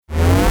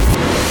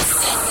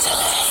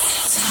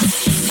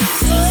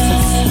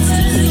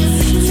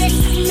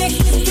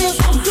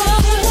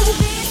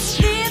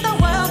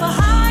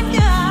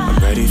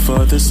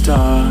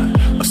start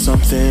of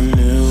something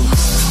new.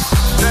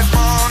 That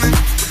morning,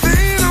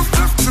 they looked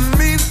up to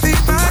me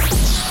deeper.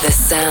 The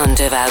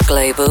sound of our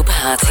global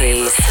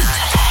parties.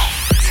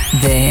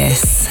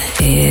 This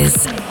is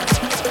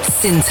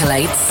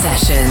Scintillate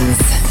Sessions.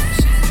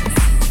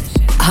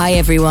 Hi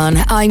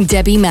everyone, I'm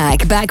Debbie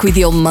Mack, back with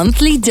your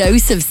monthly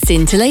dose of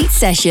Scintillate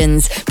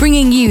Sessions,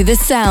 bringing you the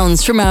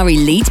sounds from our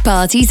elite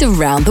parties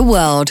around the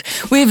world.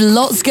 We have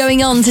lots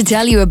going on to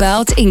tell you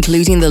about,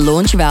 including the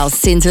launch of our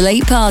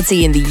Scintillate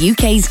party in the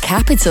UK's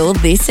capital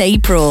this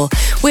April.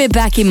 We're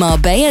back in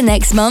Marbella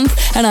next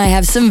month, and I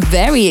have some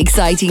very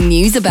exciting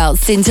news about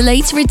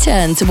Scintillate's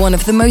return to one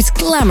of the most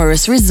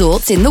glamorous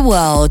resorts in the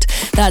world.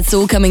 That's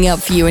all coming up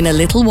for you in a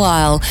little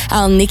while.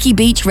 Our Nikki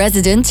Beach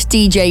resident,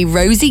 DJ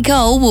Rosie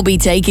Cole, will be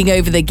taking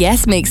over the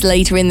guest mix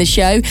later in the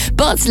show,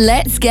 but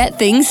let's get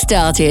things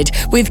started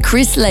with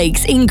Chris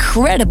Lake's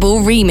incredible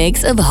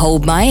remix of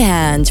Hold My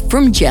Hand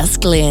from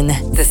Just Glynn.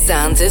 The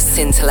sounds of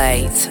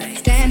Scintillate.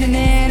 Standing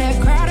in a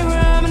crowded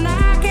room and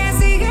I can't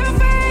see your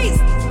face.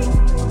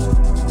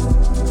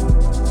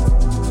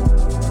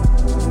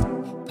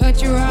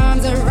 Put your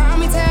arms around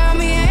me, tell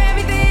me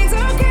everything's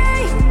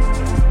okay.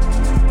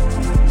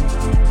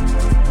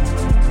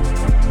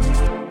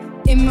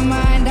 In my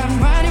mind I'm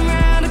running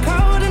around a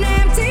cold and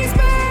empty space.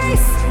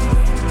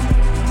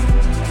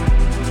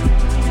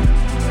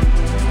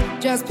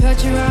 Just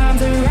put your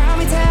arms around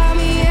me, tell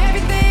me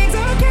everything's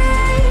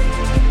okay.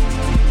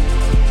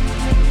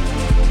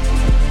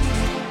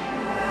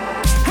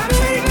 I'm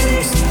ready for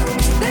this,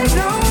 there's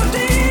no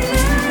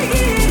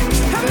denying.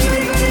 I'm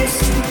ready for this,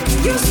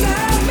 you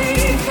stop me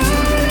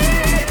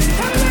falling.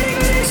 I'm ready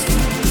for this,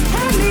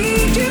 I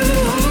need you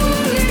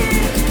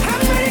holding.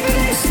 I'm ready for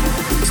this,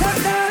 so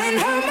darling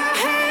hold my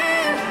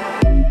hand.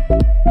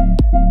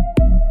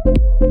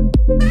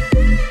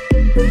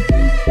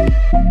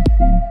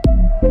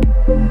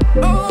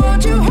 Oh,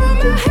 won't you hold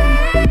my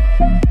hand?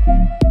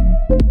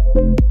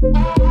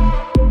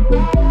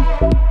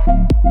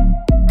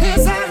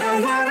 'Cause I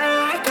don't wanna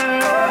let go.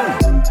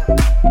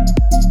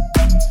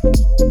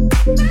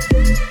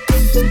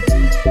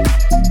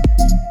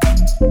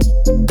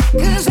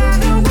 'Cause I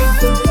don't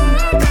wanna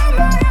walk on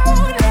my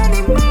own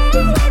anymore.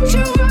 Won't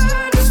you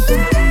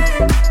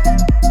understand?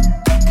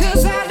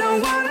 'Cause I don't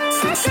wanna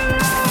let go.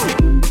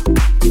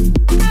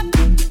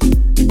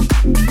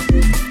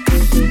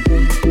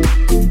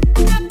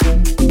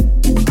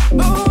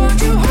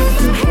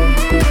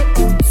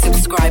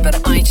 Subscribe on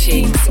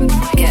iTunes.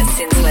 Get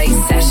Scintillate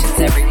Sessions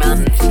every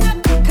month.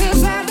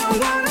 'Cause I don't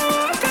wanna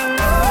walk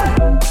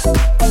alone.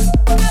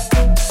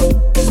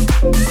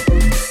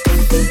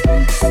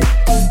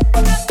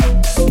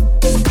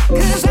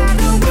 'Cause I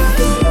don't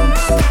wanna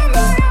walk on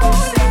my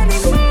own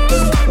anymore.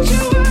 Won't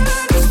you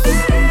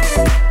understand?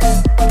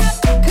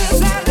 'Cause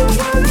I don't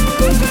wanna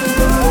walk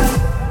alone.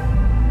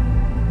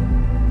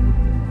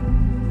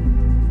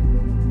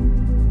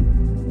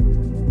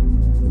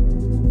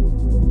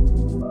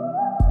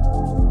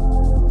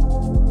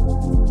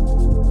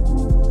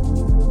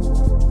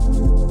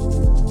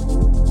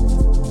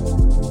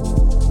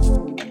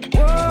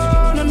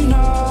 Wanna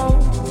know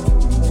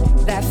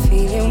that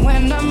feeling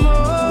when I'm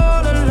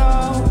all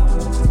alone.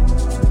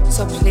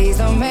 So please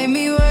don't make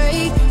me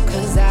wait,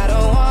 'cause I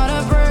don't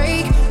wanna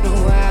break. No,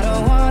 I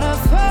don't wanna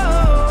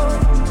fall.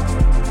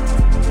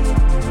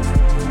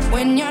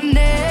 When you're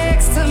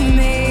next to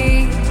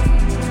me,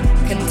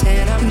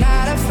 content I'm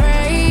not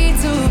afraid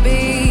to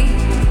be.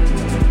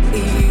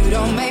 You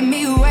don't make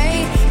me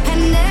wait and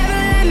never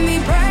let me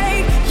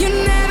break. You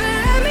never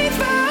let me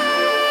fall.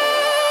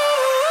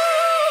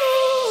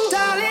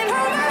 Darling,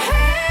 hold my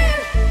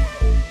hand.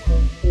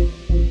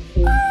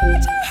 Oh,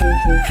 would you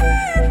hold my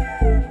hand?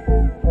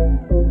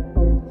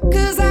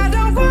 'Cause I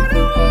don't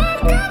wanna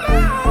walk on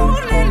my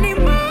own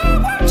anymore.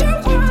 Won't you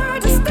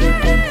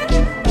understand?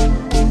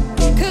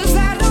 'Cause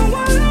I don't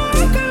wanna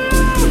walk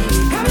alone.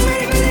 I'm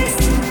ready for this,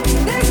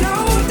 there's no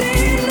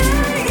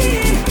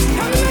denying.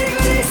 I'm ready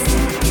for this,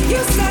 you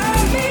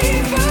stop me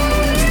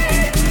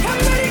falling. I'm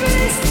ready for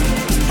this,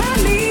 I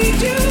need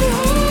you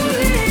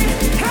holding.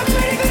 I'm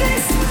ready for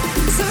this,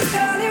 so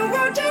darling,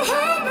 won't you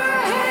hold my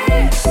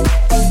hand?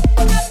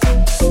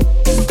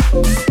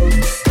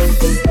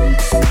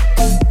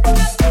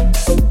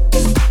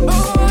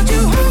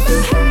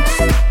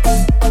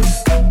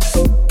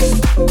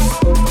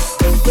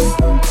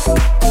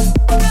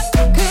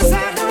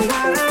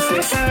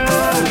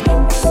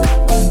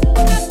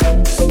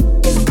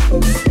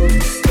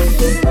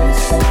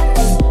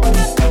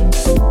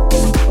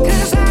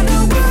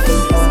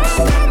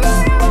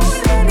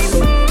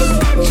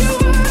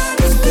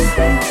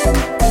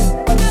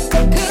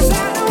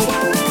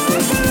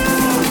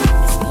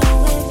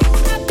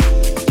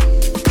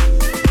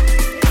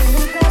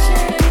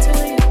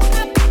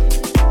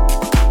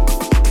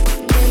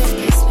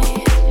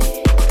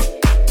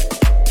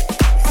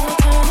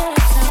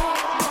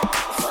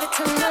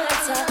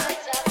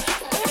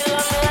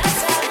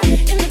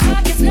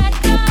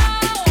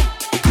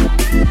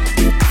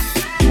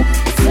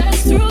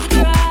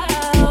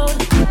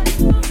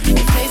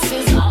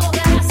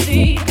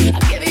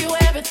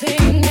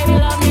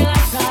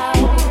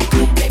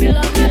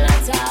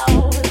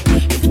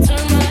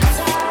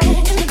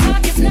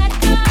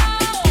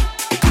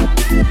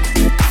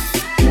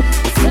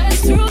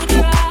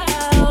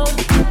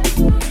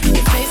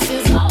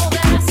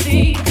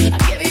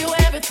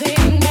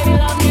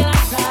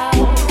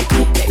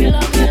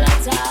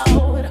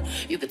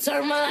 could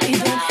turn my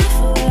life on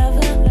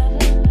forever.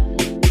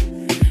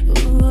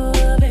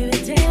 Ooh, baby,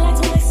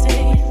 daylight's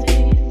wasted.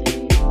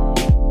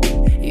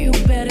 You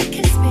better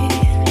kiss me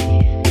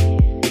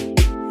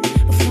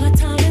before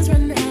time is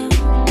run out.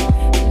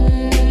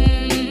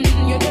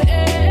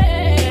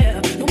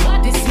 Yeah,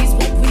 nobody sees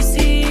what we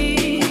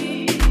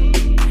see.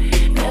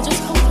 They're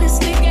just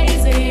hopelessly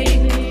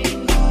gazing.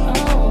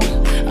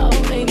 Oh,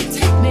 baby,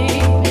 take me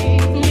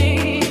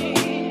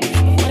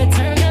before they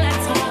turn the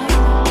lights out.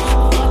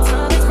 Before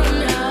time is run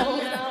out.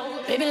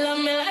 Baby, love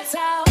me lights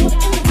out. In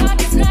the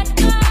darkest night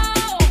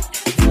now.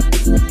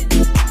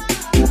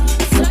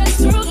 Search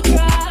through the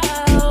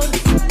crowd.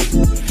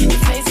 Your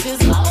face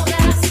is all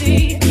that I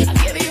see. I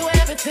give you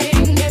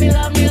everything. Baby,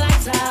 love me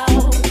lights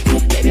out.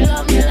 Baby,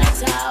 love me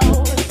lights out.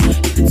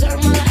 You can turn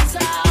my lights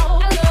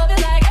out. I love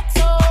it like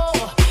EXO.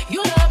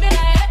 You love me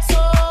like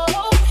EXO.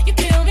 You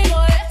kill me,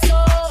 boy, EXO.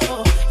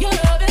 You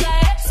love it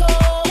like EXO.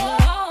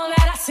 All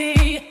that I see.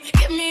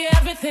 Give me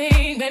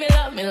everything. Baby,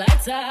 love me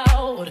lights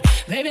out.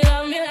 Baby,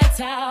 love me lights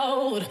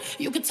out.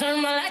 You can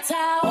turn my lights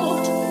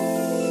out.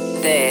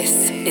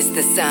 This is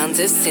the sound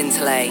of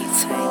Scintillate. You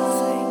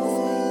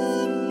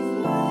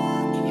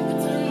can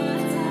turn my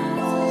lights out.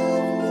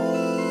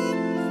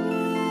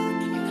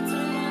 You can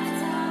turn my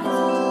lights out.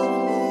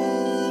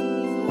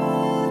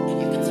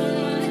 You can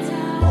turn my lights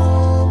out.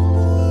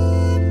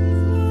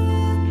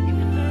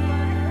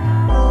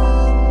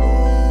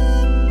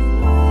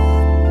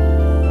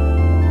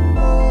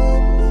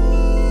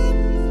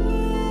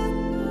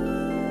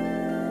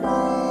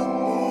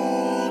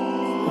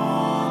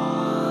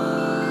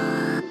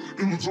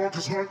 In the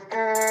darkest night, oh.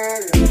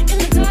 In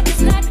the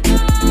darkest night,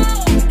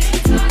 oh.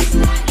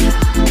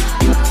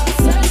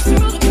 Search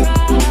through the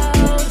crowd.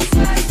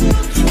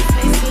 Your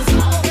face is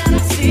all that I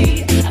see.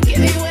 I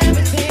give you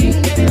everything.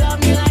 Baby, love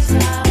me lights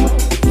out.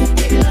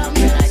 Baby, love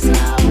me lights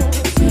out.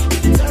 You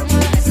can turn my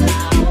lights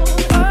out.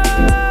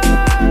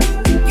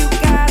 You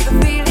got the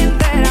feeling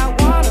that I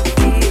wanna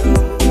feel.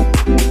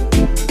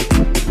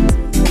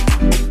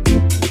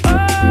 Oh,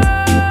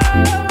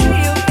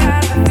 you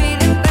got the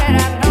feeling that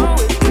I know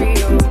is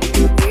real,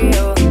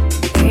 real,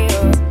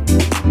 real.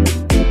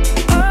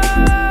 Oh,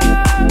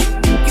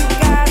 you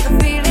got the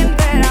feeling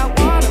that I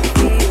wanna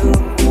feel.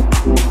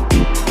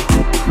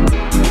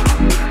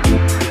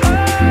 Oh,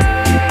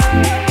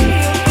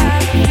 you got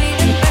the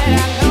feeling that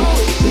I know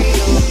is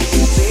real,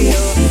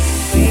 real,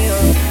 real.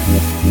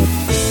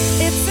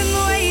 It's in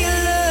the way you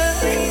look,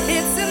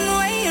 it's in the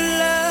way you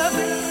love,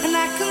 and I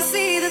can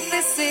see that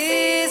this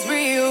is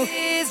real,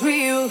 is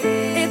real.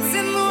 It's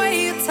in the way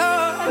you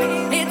talk,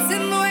 it's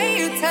in the way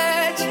you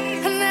touch,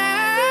 and I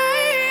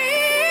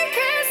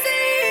can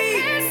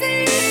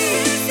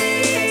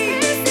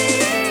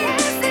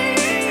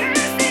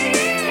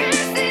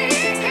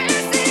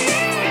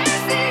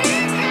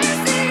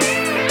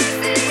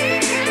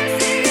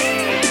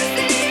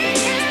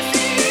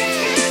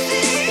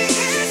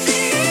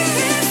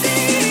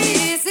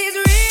This is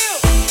real,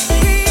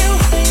 real,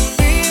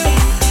 real,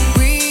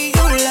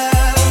 real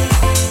love.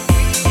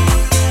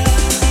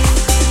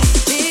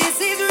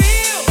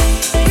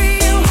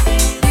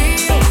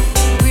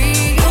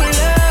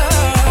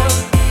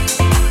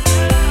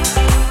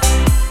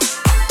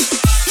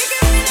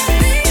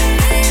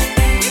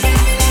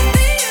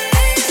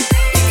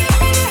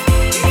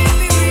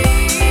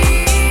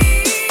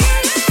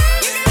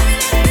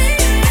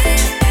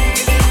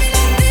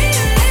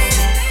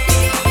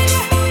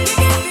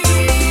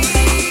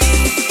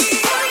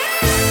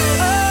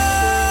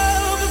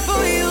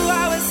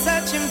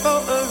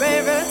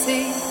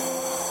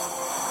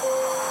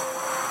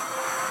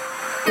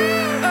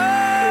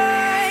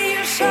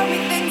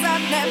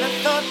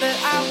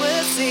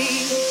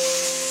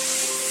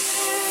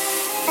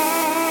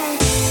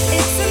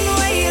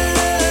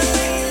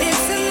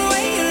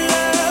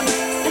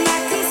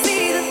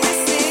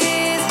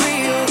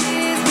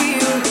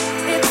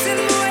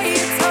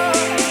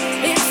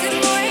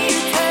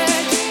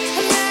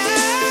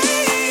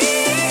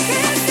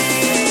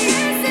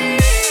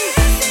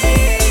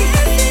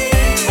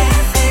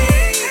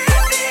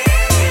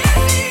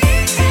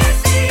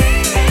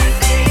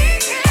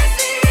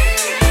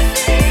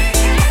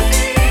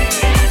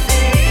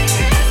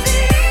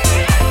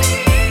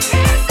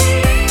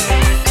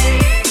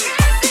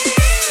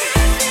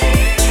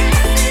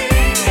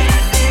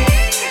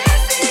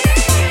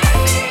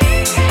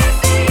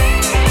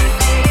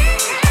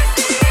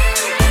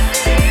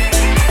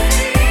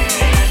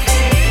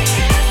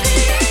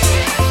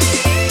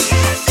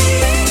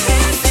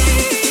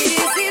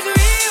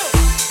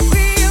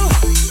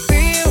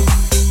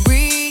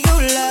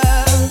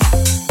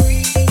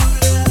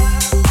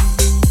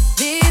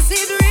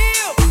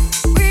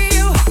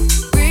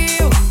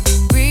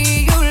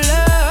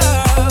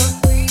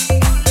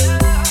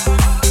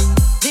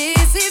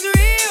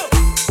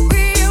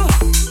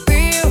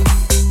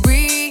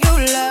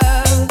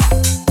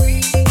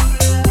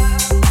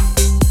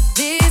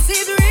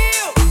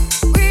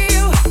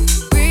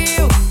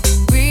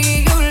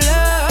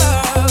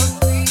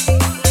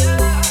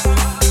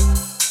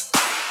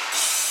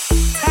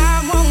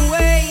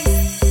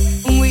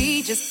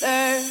 just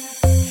learn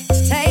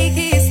to take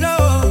it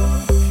slow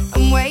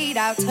and wait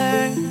our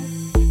turn.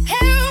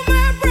 Held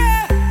my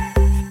breath,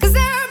 'cause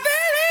I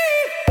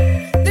believe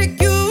that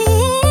you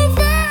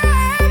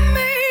find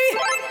me.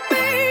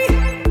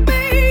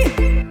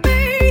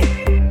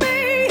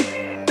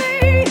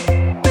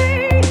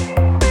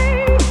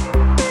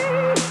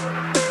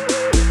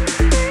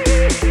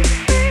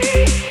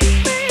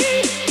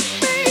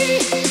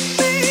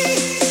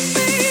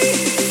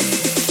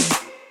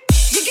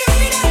 You give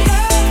me that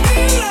love,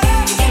 you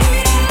love. You give me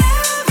that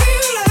love, you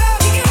love.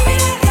 You give me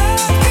that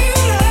love, you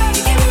love.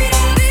 You give me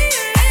that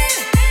feeling.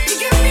 You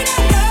give me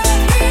that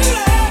love, you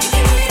love. You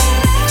give me that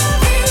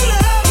love, you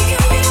love. You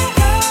give me that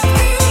love,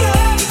 you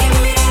love. You give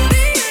me that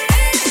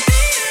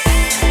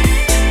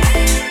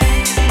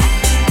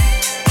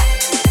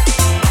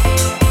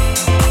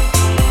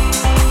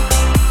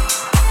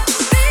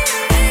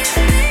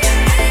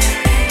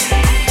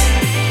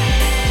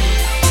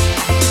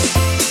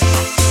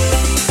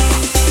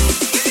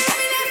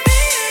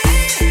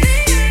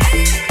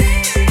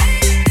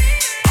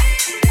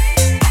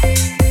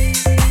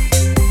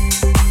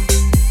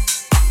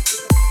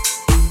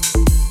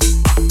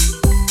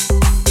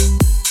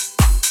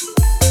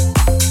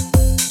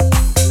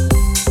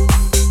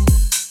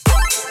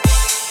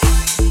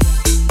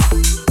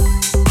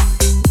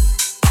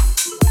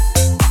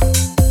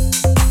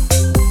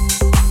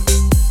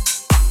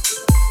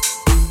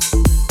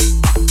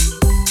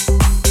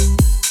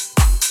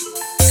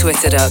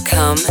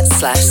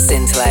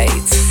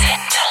Twitter.com/Scintillate.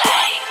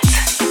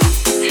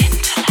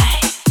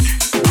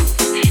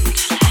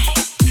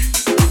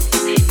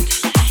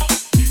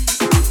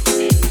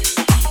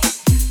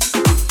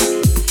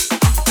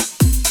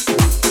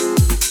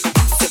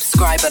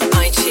 Subscribe on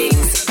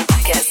iTunes.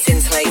 Get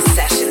Scintillate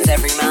sessions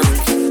every month.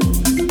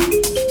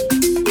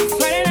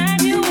 Friday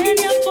night, you and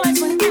your boys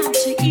went out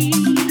to eat.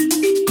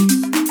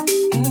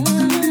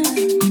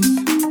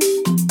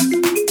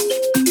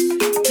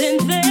 Then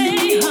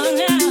they hung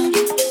out,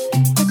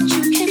 but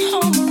you came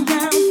home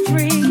around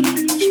 3.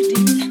 You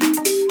did.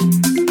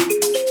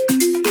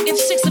 If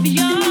 6 of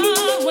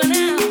y'all went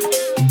out,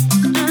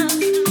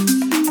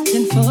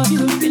 then 4 of you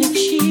were really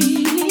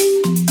cheap.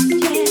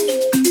 Yeah,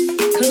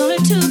 'cause only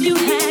 2 of you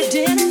had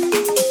dinner.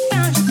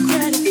 Found your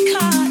credit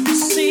card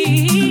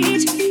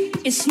receipt.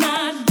 It's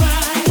not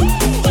right,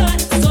 but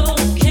it's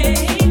okay.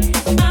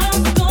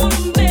 I'm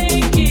gonna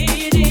make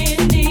it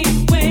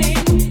anyway.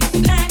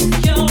 Pack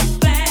your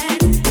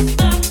bags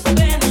up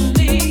and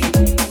leave.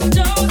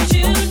 Don't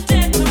you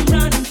dare come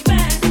running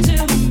back to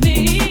me.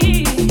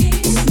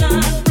 It's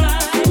not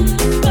right,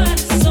 but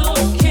it's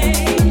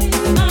okay.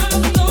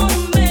 I'm gonna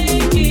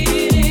make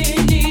it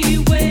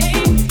anyway.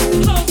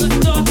 Close the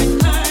door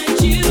behind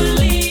you,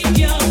 leave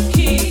your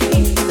key.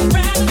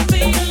 Rather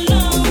be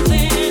alone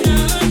than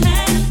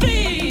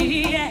unhappy.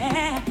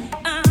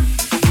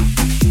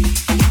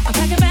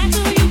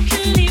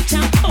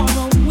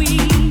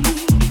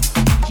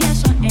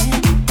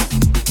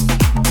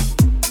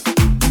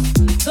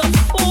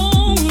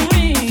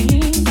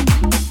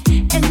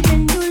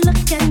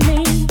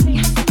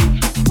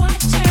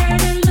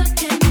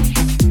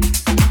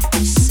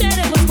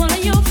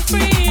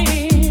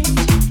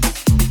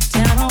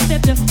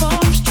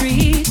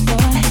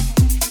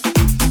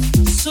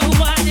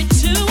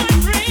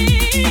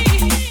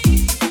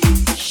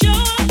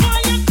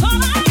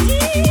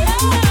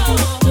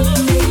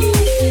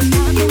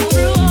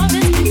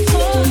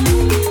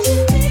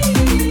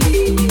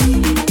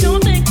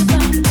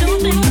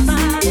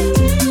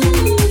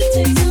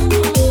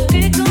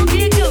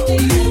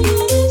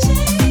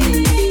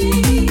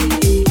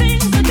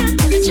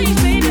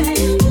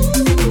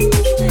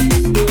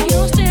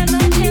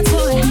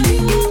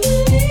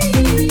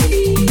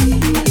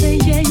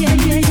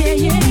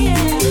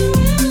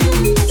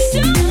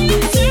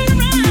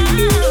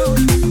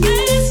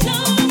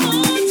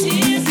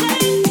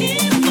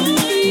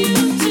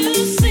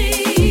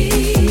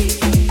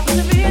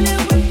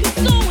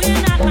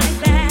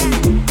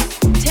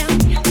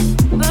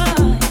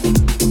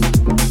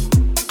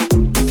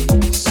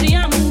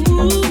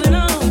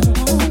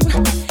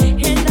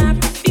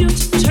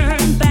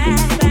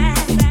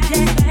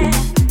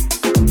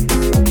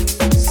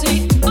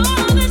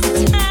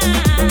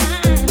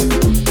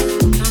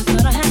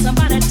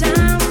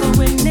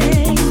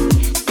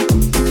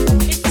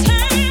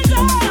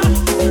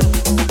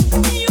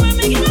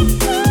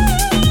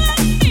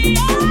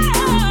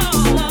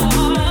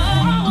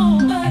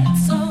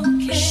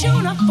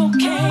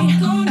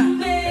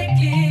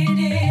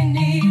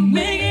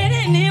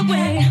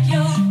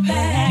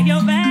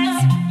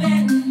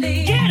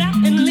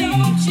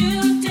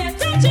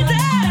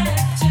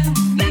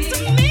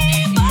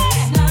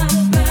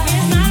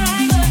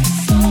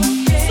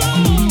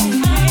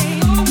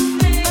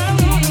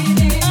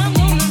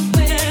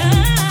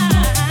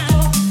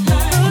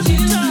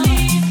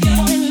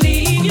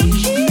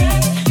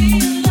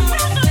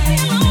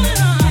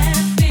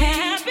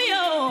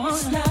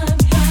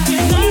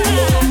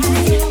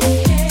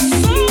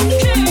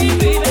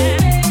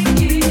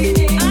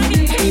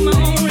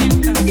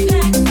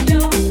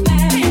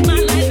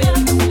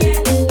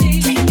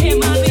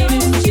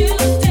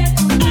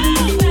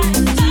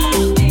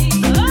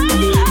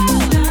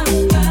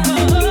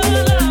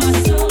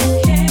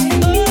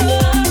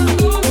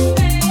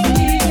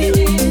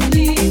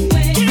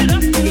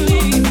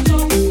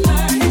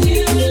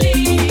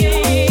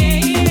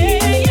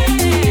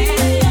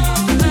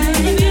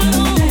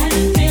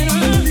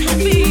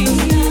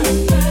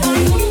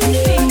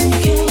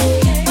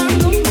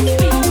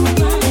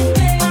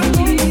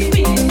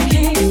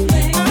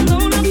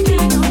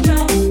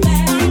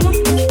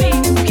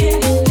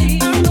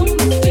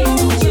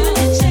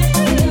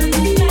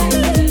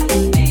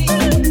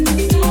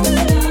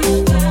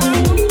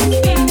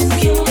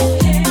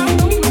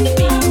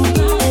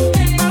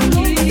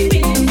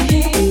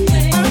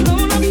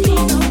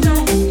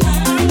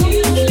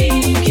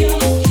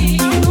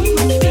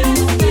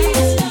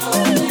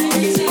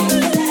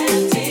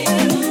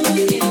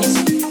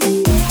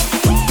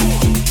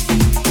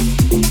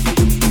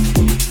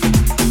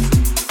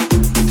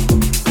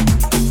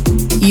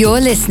 You're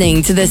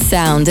listening to the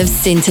sound of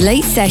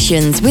Scintillate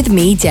Sessions with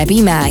me,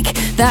 Debbie Mack.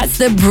 That's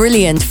the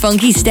brilliant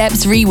Funky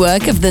Steps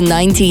rework of the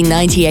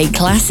 1998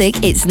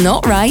 classic It's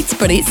Not Right,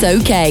 But It's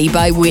Okay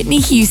by Whitney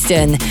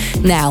Houston.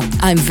 Now,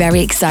 I'm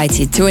very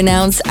excited to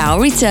announce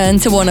our return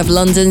to one of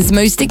London's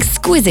most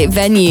exquisite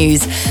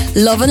venues,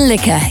 Love and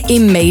Liquor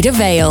in Maida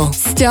Vale.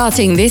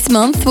 Starting this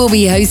month, we'll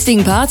be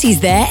hosting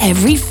parties there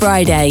every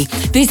Friday.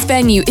 This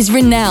venue is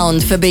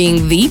renowned for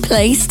being the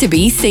place to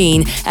be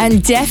seen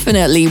and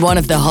definitely one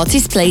of the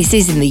hottest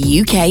places in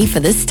the UK for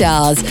the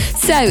stars.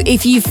 So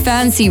if you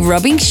fancy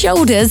rubbing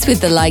shoulders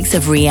with the likes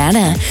of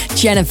Rihanna,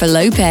 Jennifer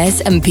Lopez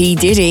and P.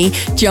 Diddy,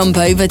 jump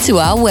over to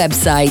our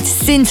website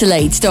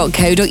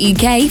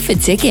scintillate.co.uk for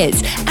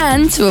tickets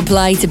and to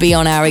apply to be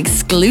on our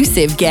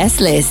exclusive guest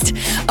list.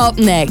 Up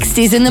next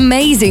is an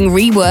amazing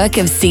rework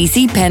of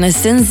CeCe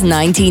Peniston's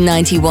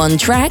 1991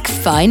 track,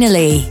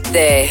 Finally.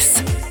 This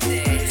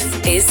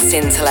is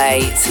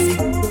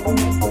Scintillate.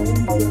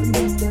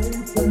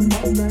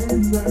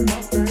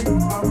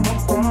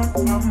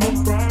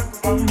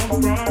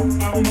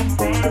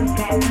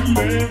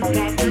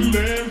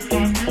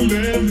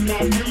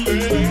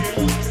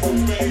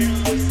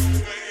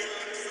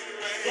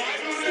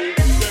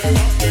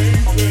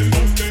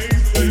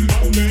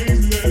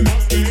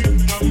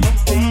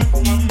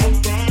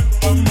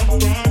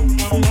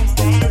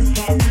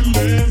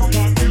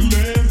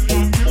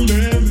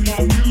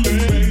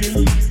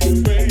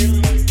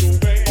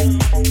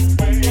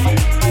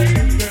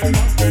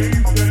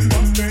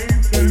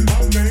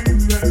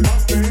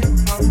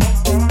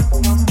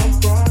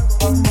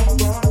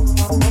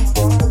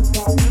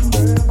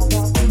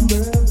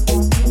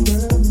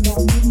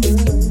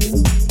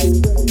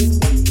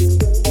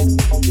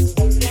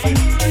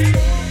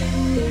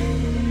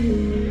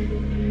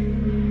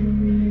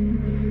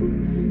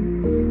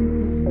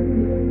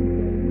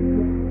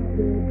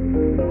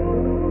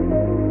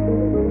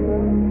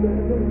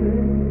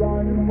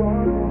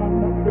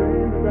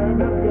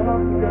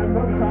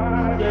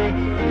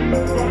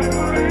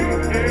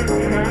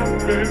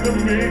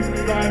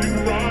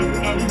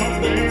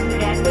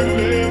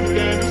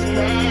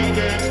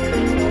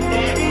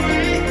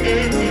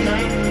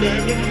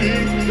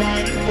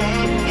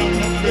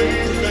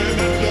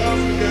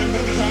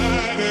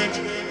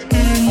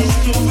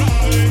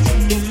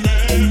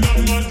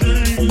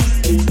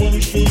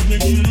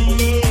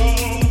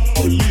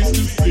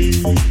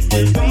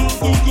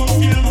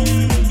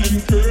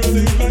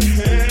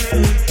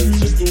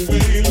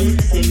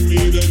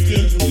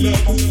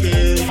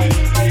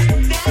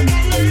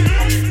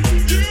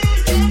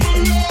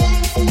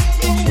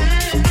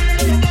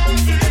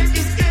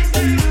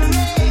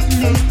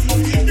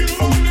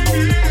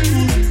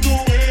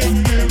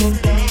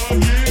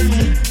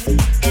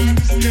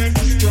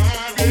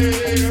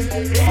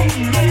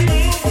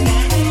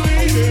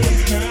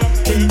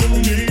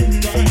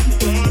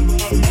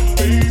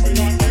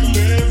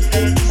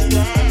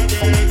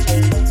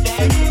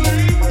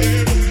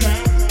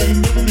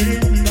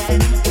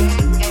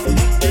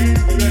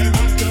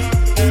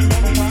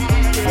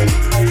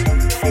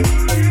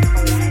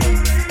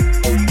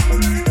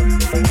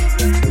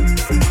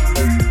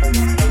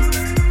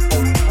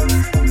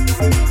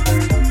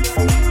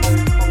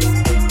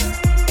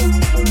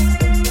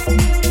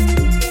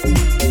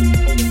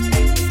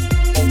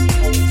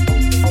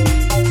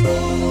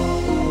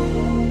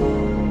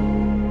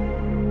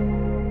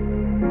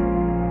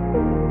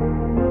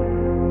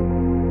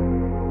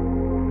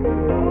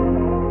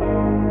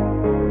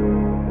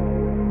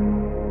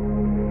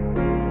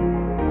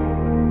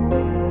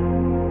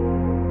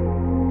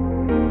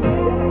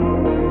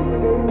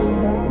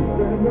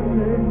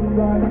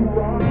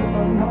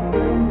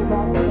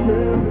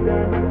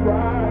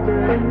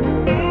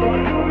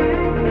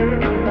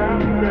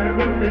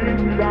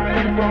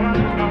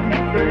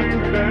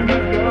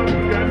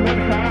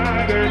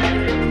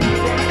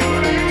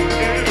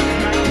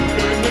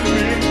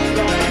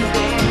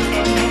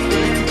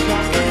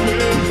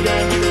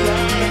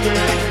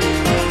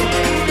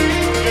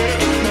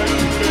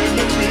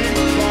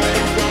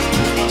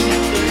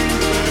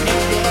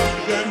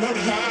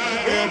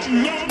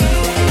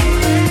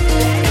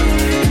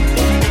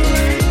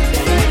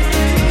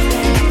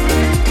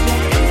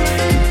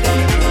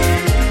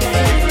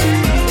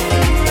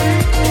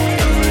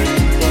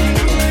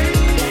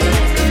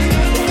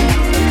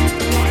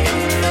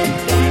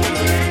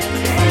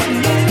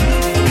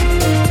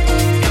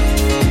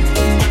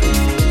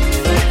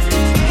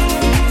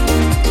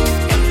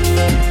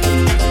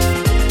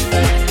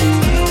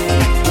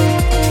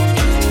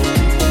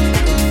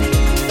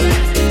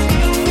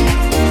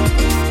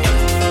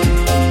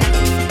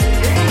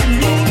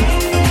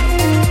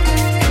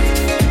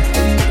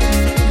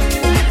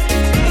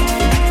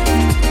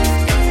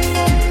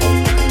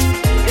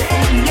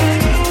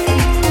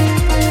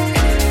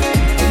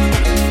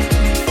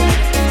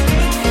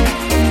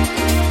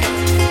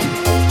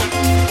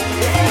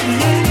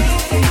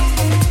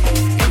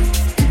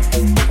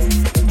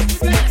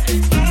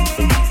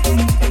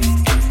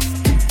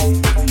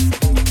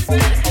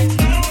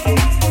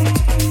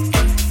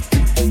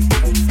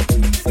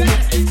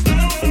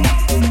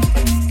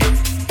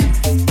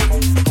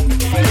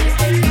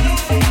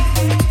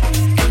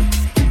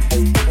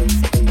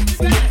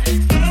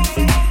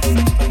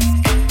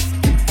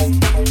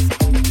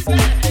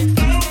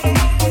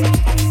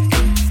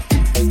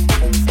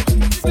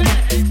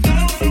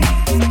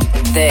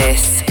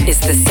 This is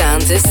the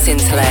sound of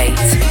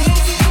Scintillate.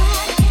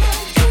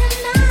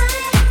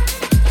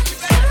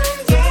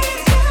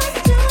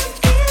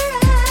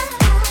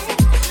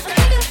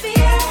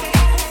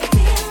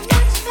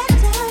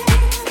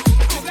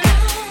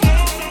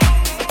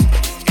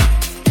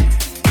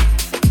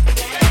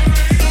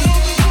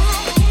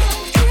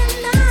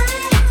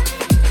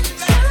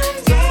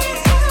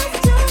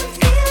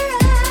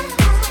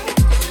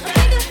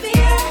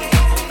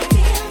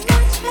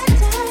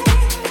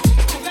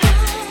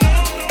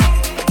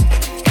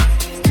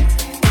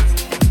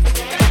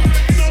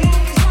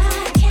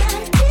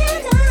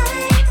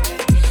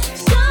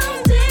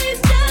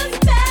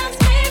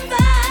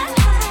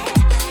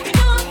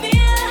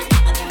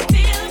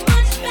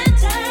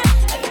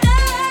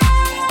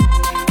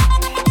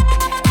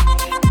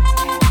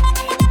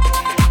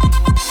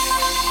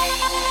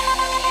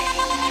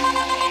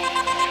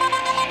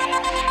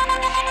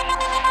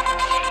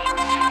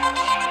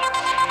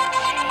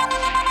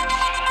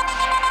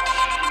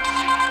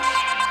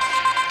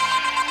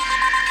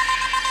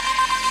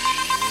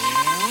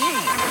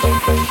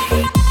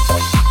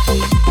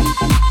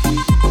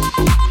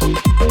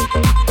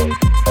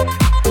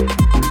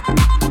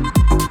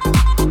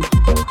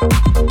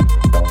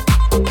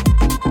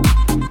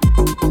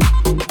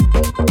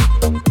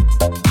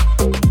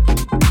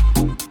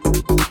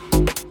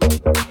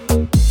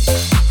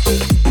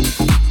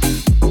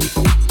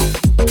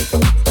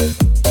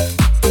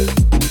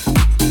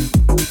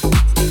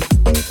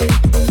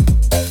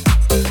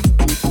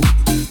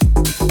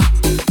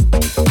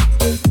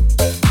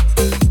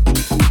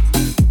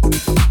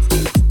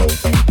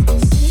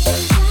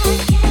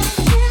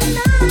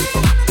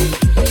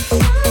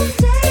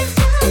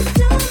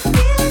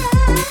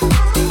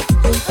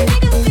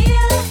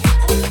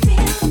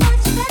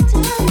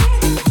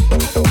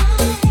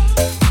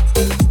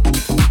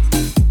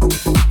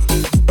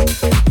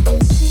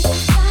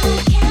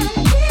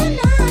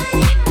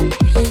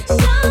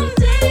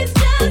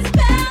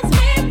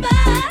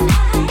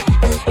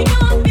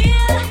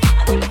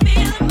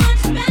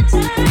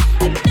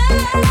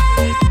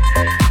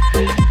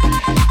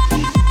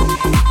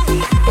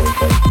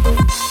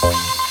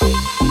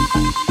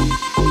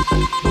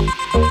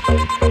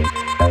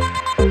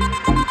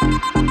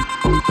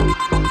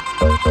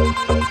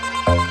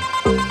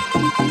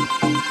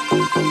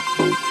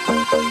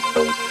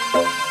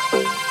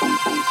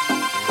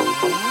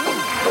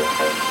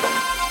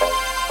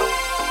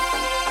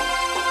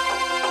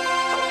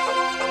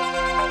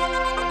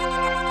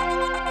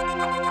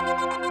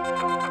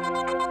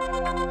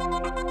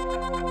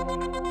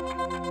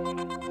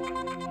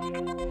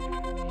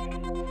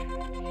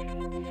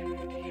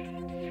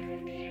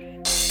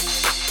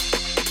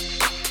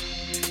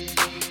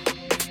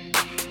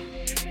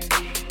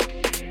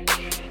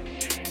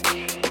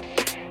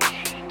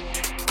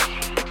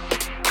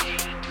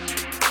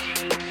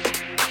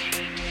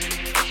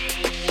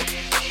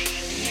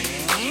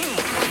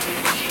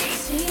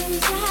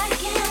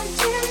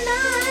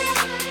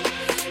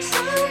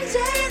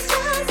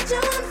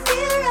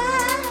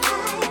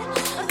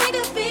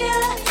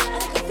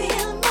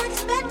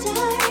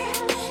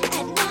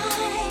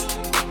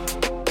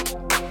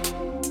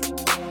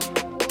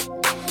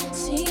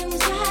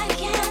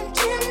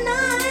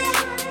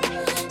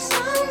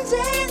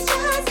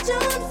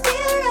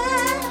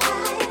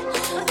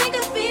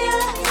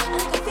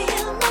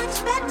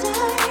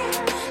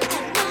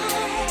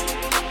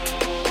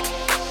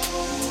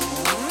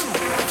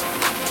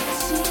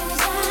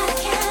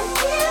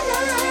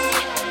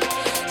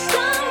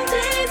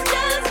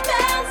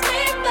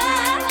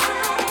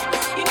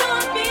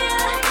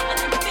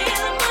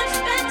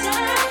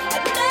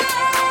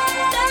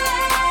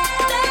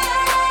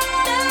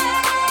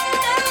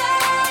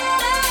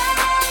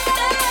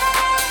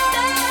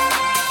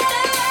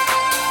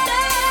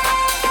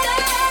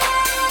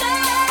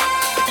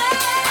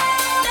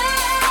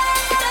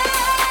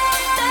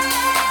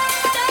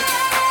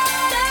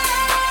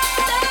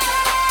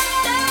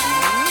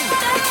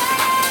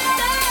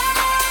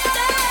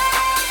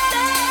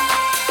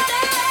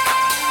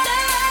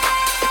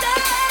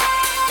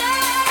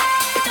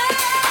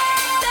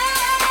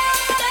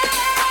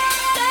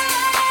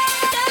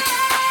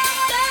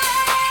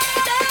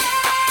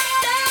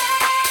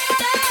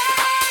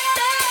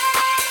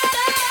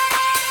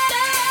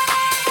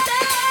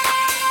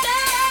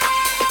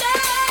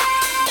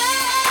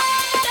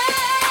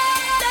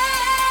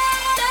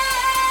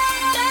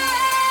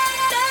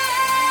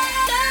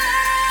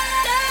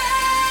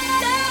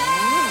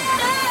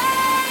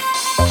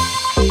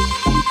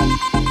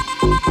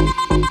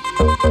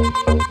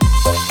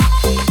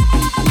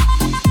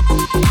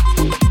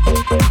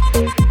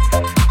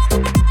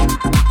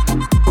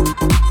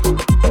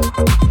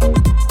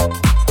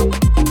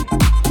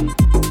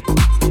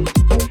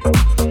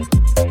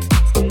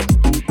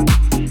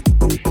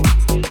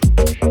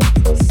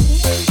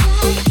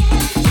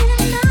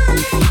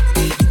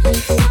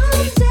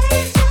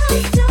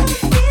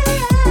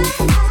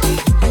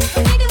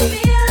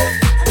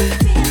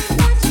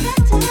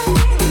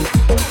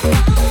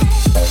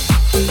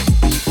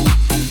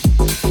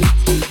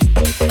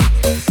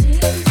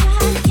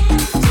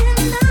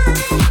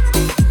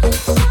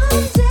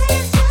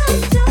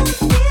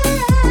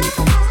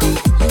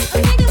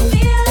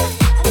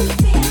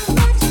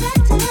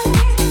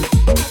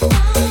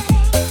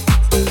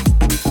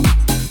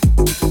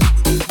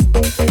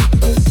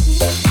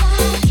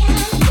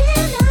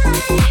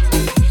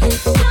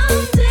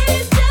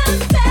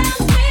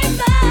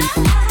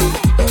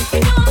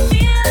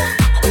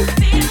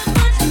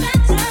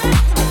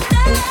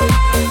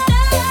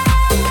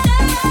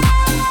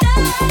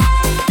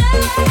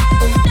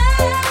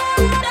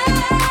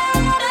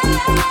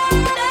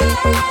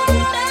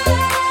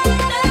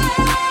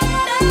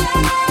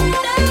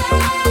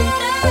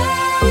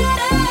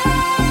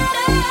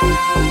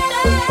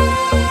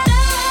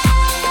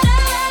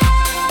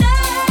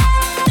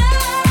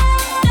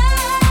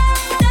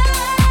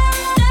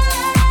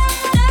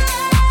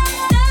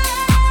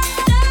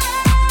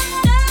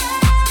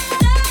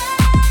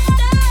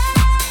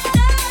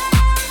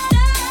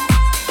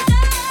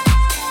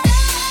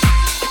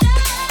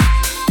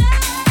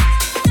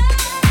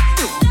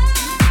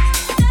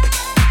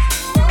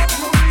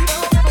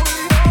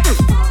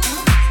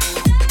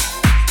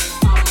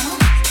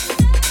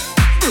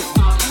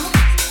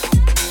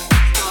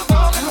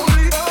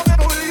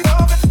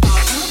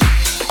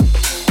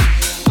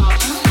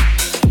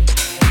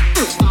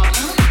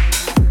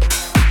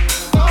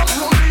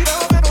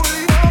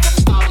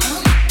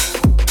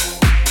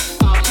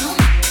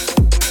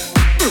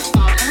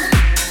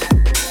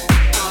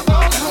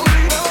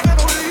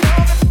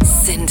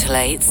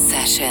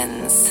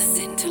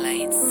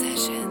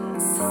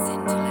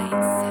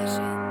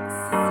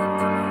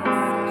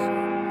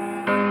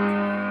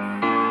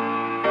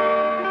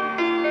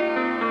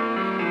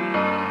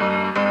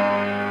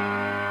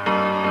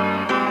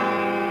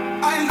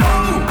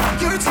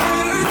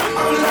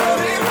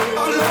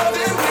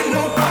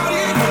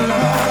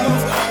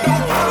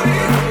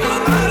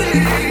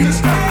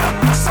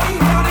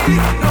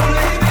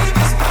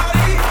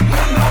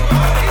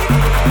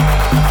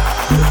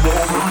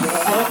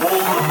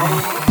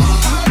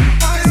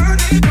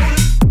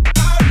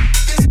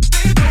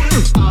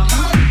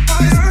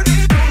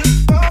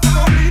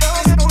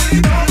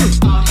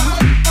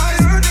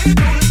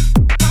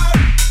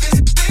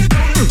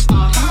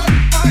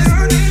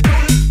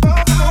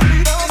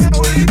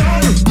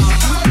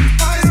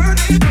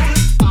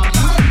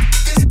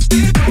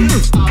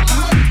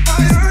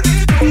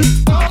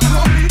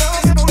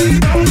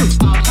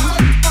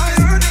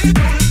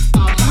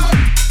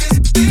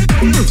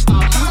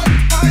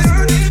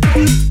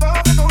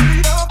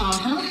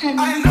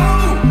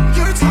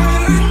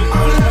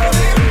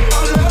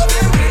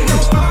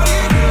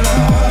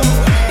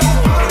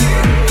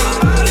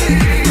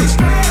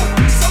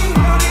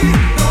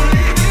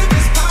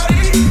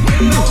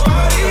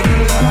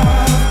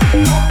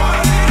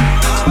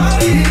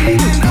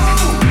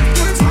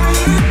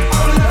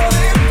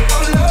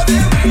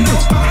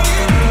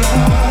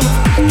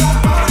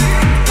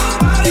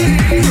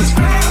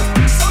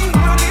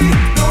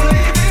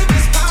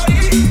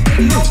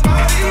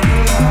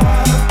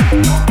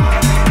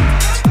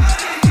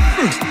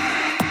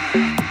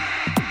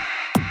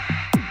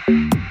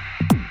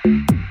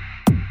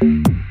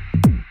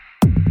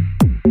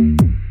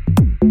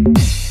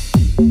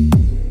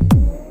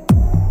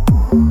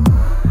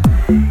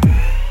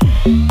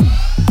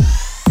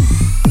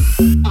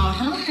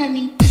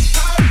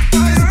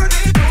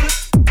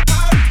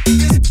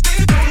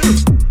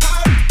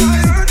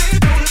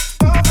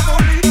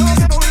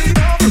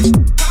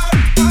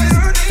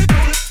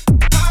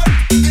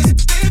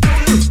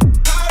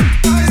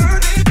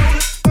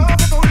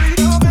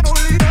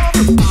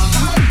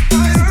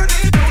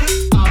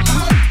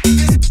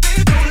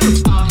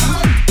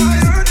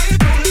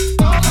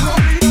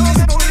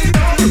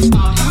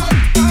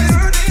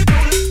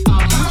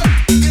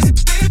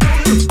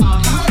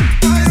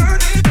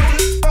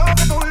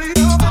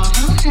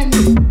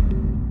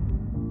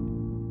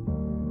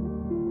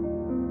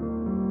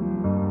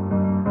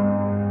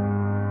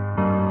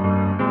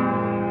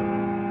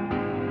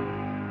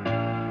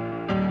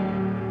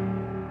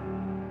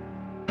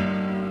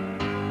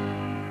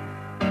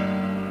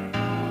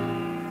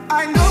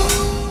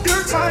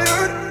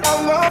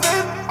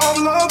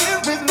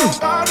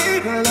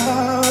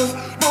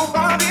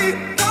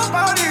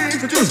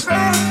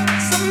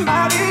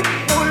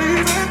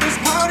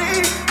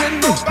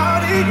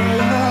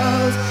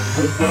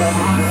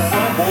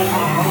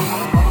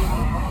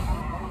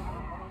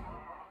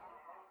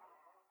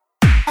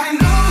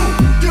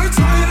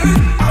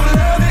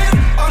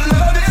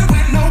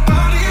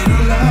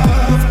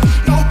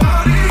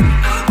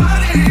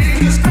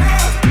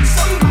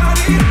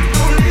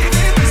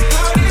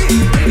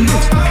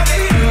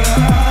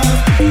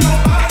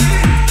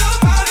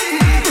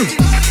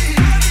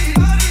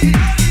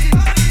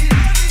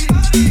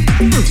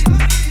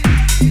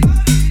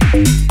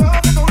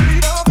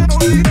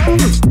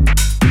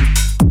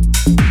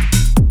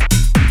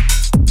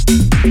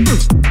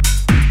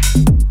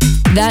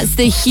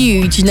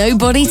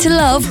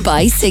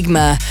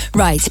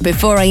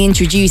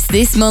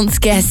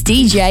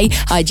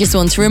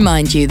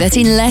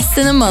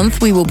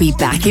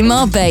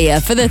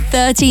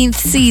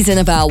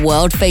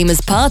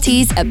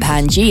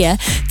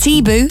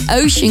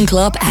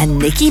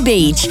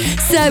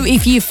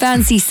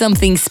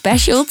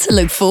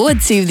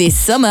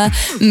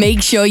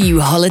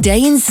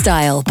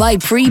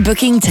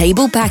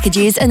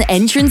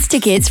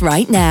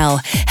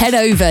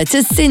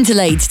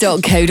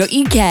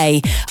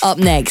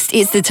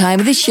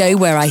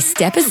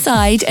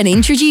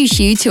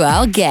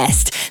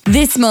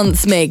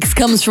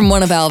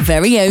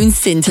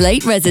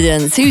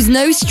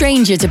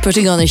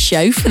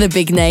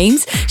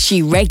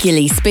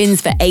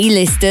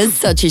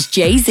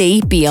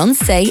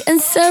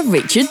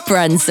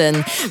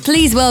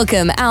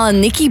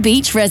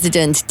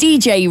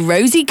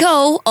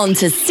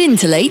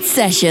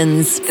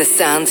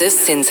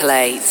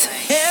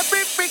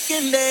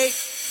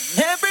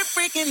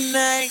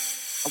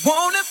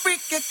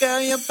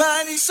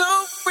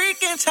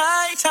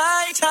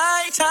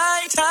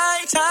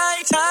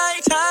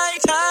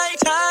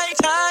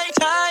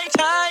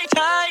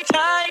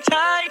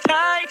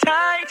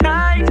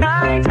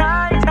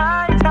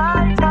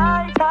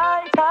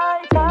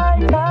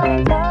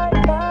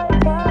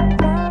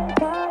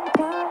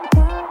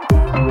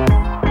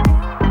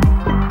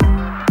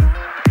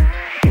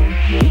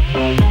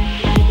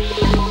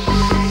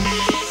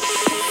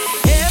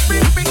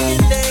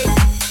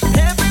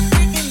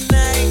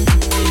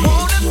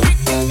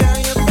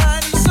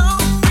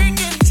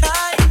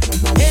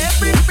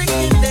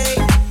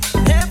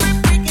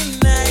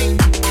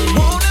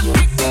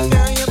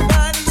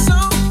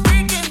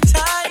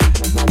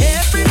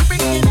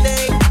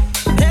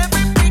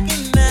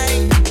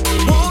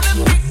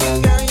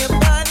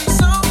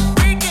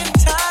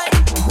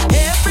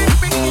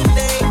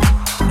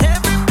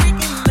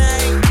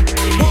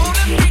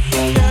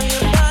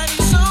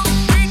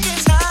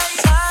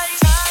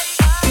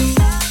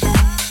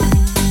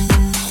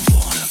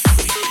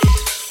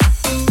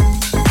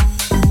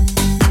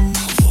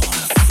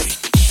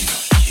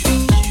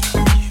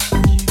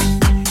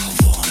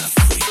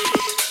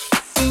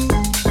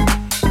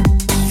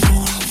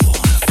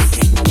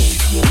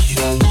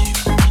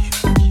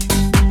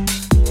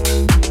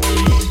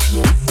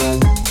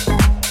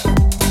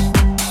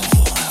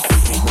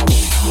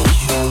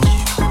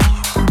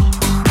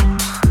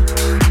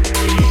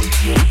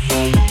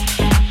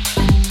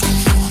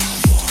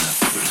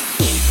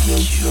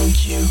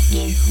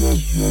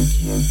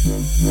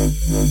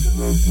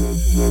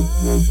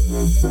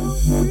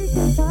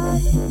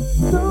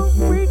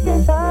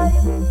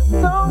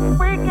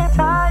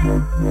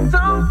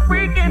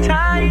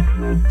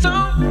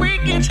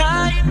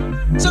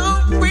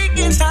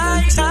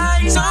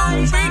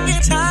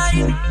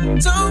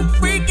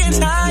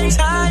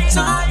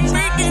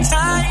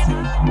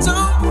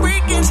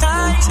 freaking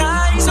tight,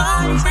 tight, so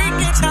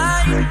freaking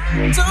tight,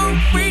 so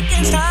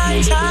freaking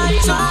tight, tight,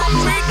 so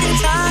freaking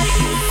tight.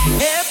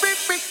 Every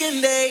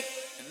freaking day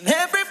and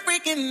every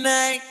freaking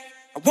night,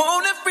 I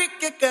wanna freak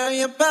you, girl.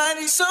 Your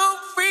body's so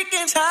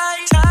freaking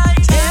tight, tight.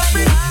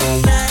 Every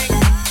night,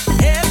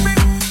 every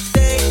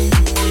day,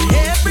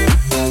 every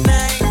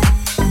night,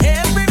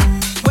 every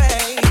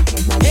way,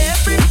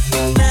 every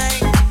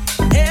night,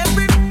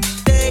 every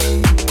day,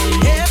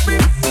 every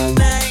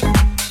night,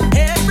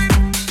 every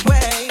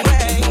way,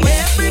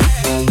 every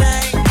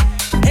night,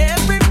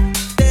 every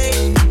day,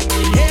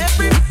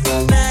 every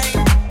night,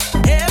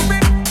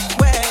 every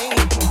way,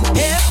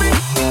 every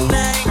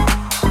night,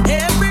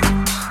 every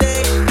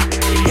day,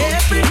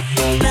 every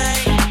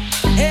night,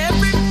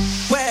 every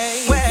way.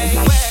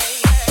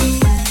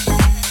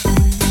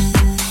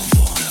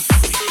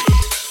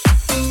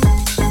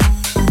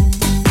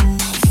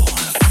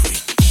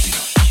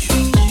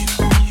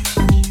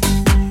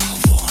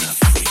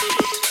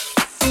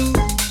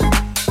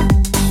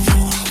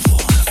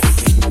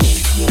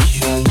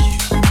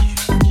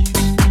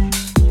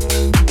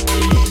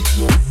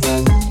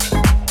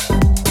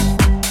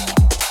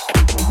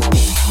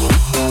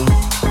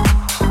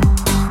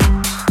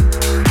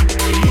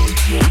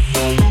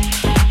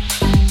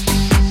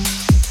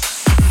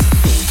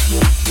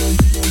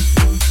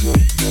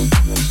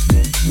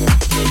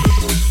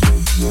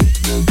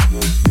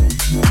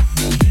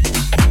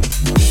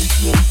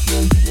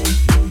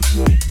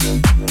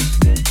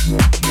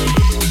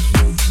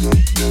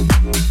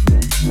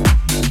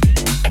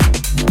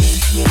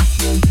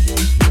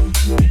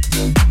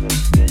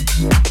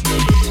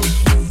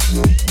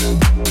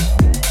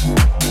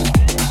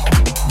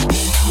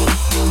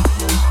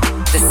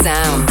 The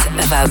sound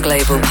of our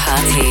global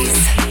parties.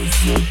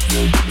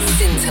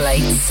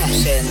 Scintillate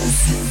Sessions.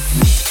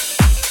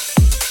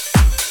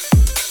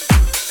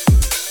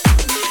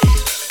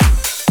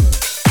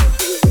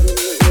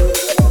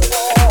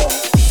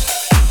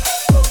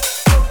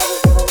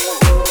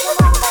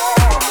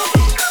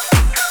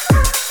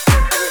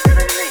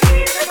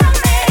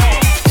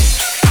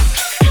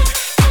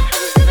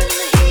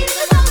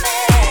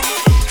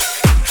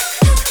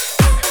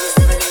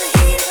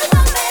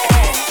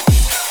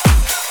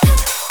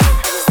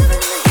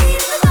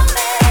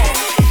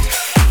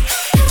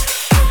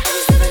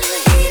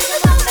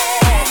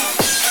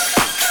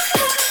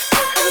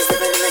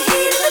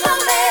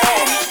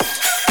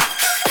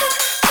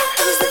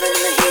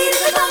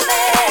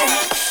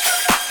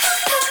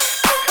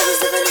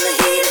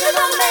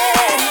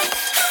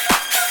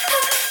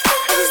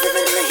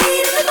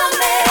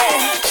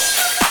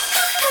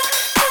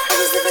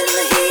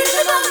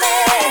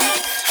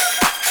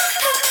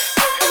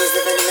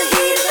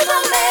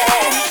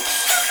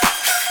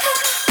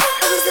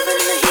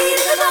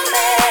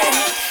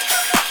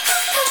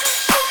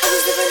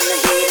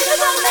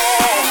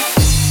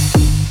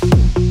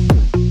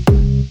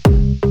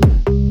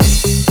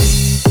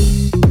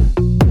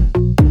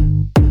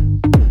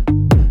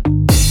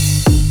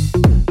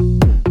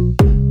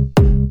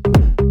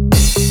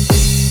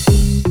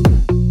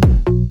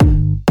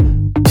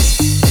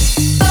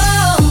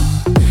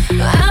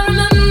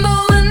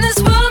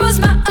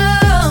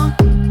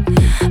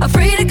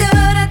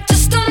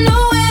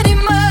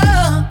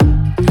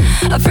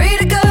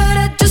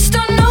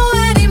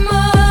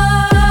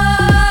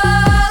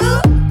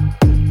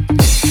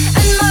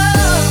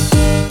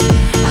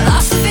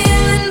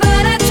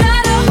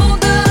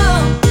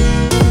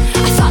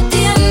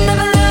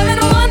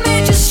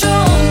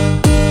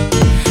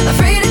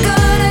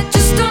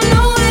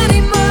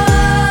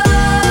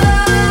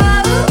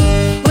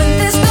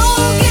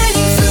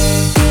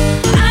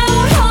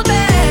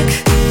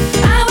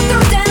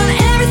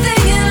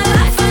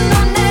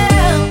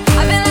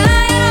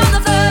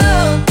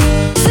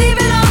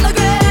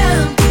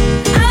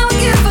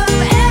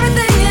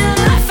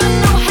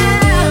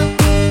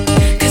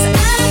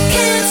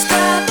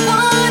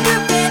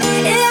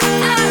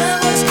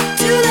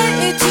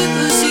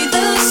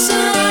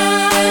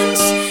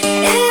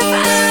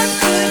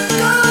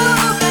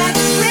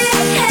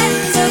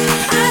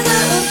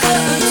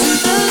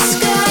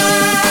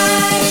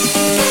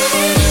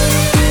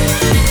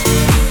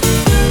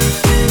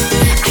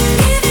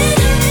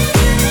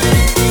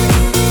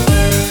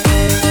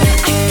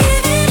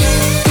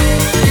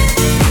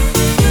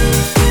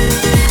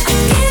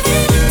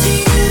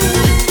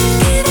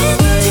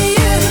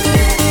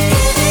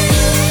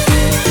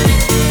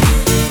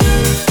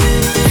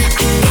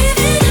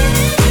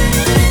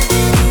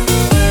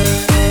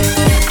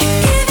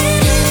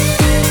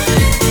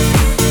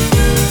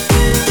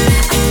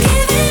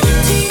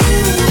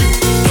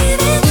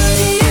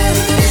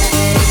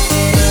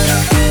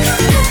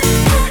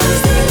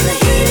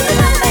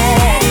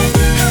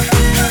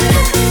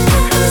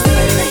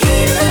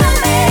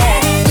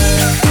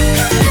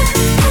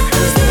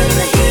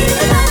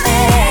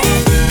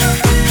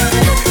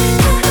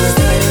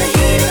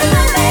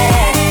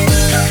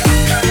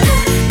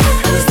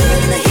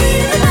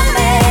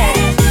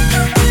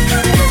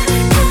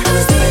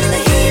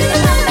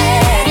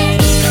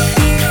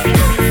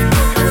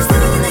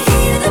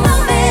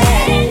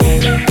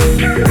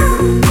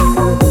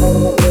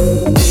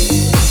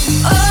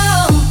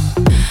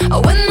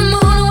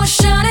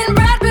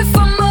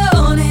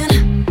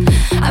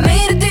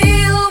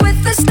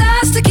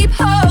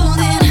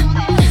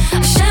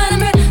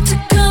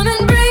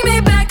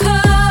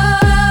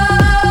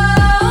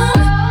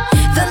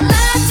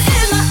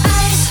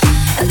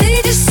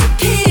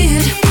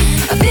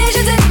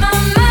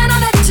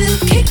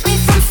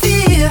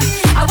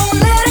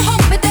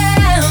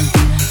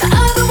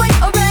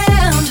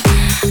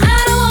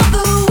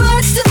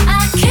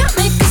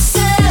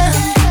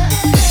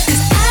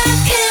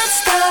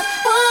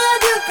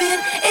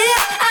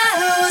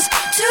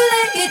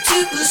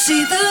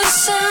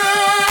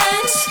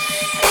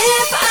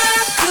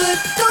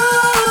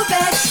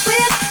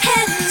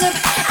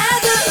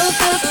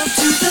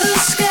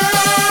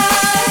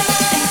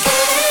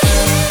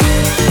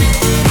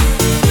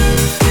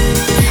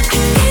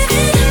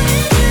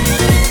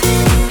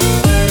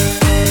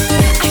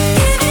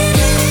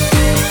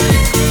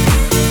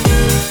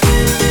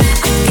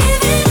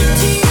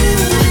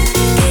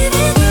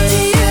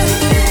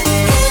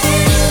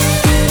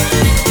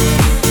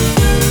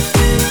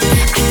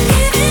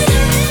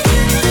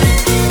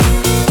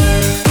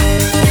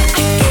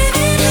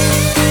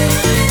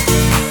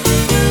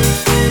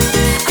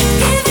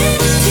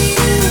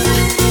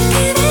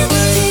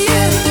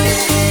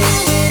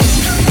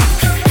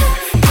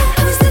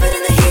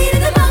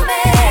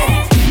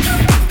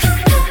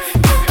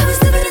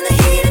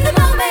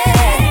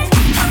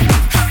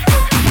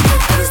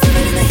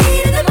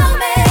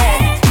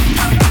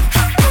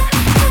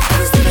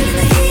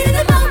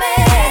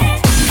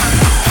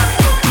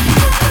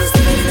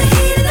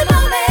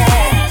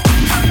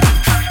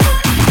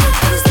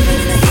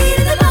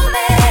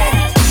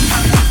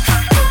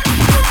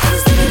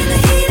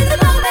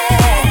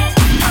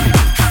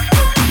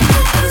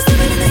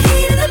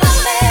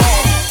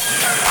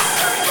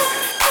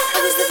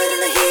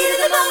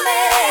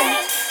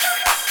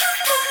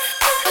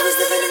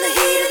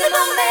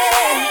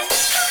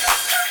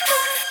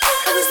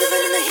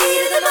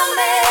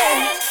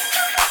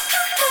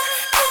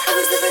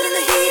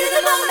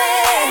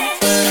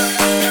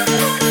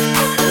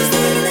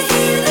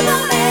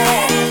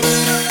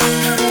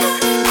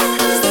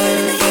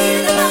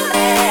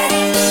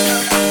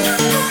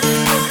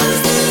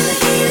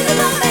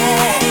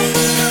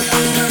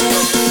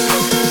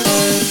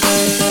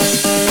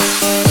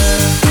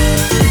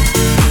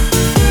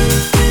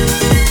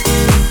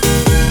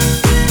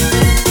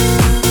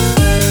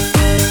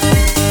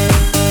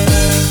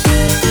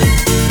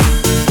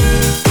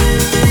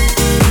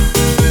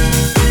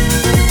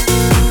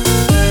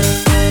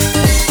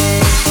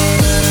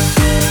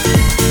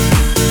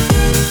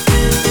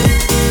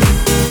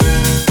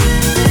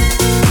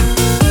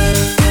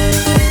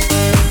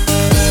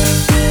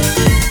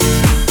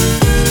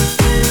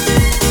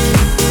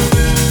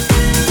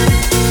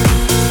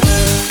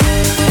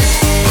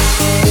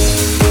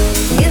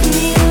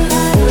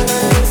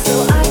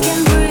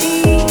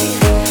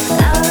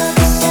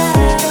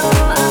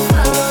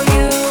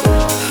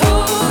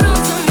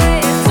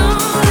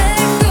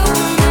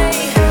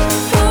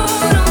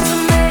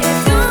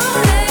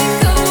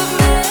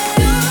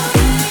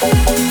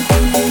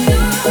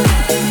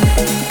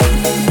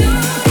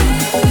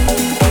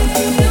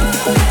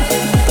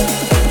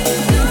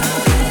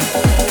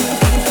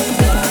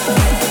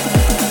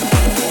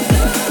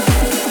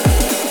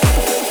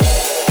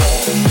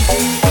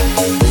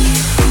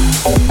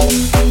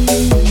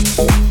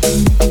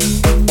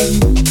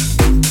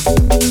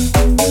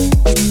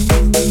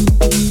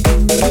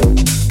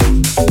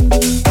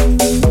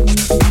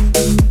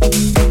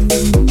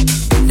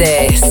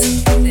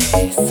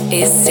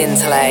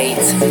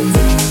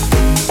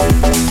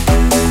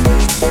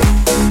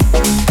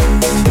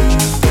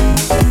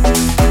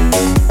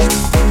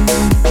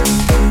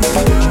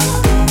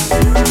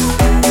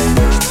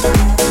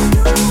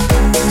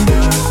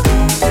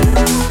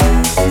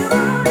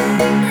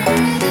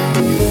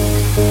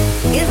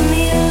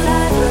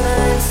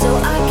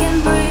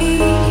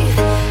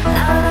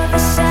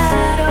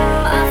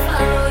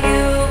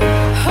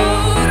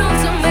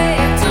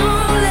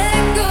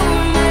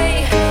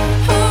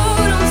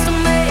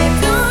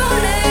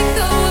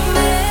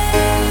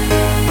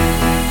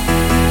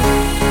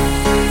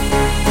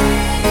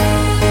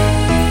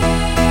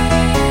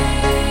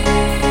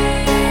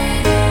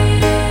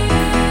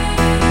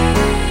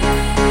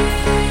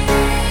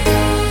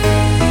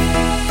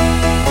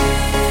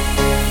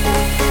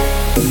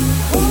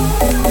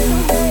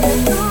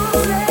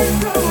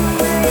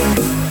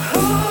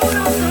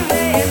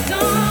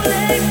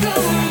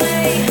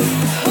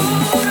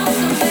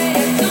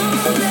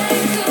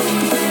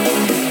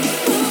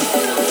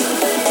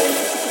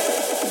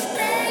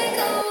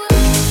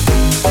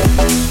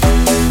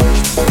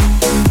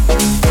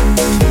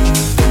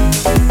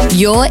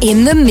 You're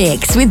in the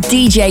mix with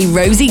DJ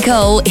Rosie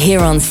Cole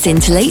here on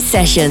Scintillate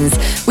Sessions.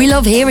 We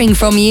love hearing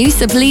from you,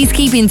 so please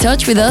keep in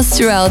touch with us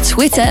through our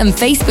Twitter and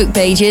Facebook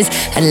pages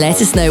and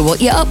let us know what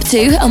you're up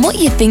to and what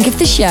you think of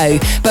the show,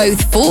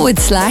 both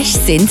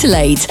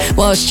 /Scintillate.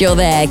 Whilst you're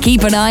there,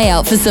 keep an eye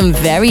out for some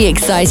very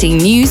exciting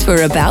news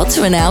we're about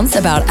to announce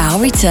about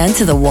our return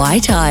to the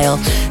White Isle.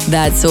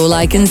 That's all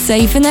I can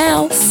say for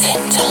now.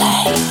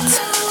 Scintillate.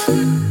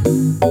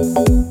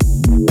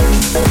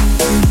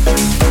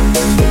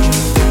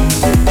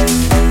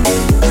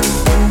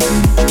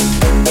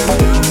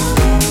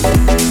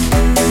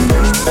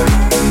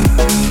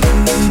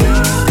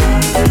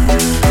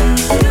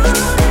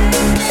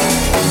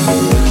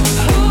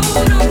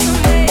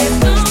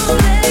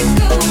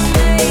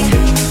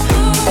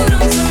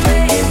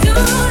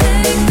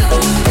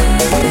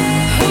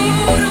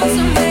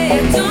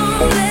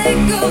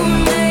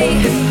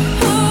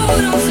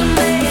 Hold on to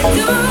me,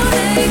 don't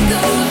let go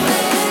of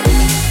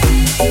me.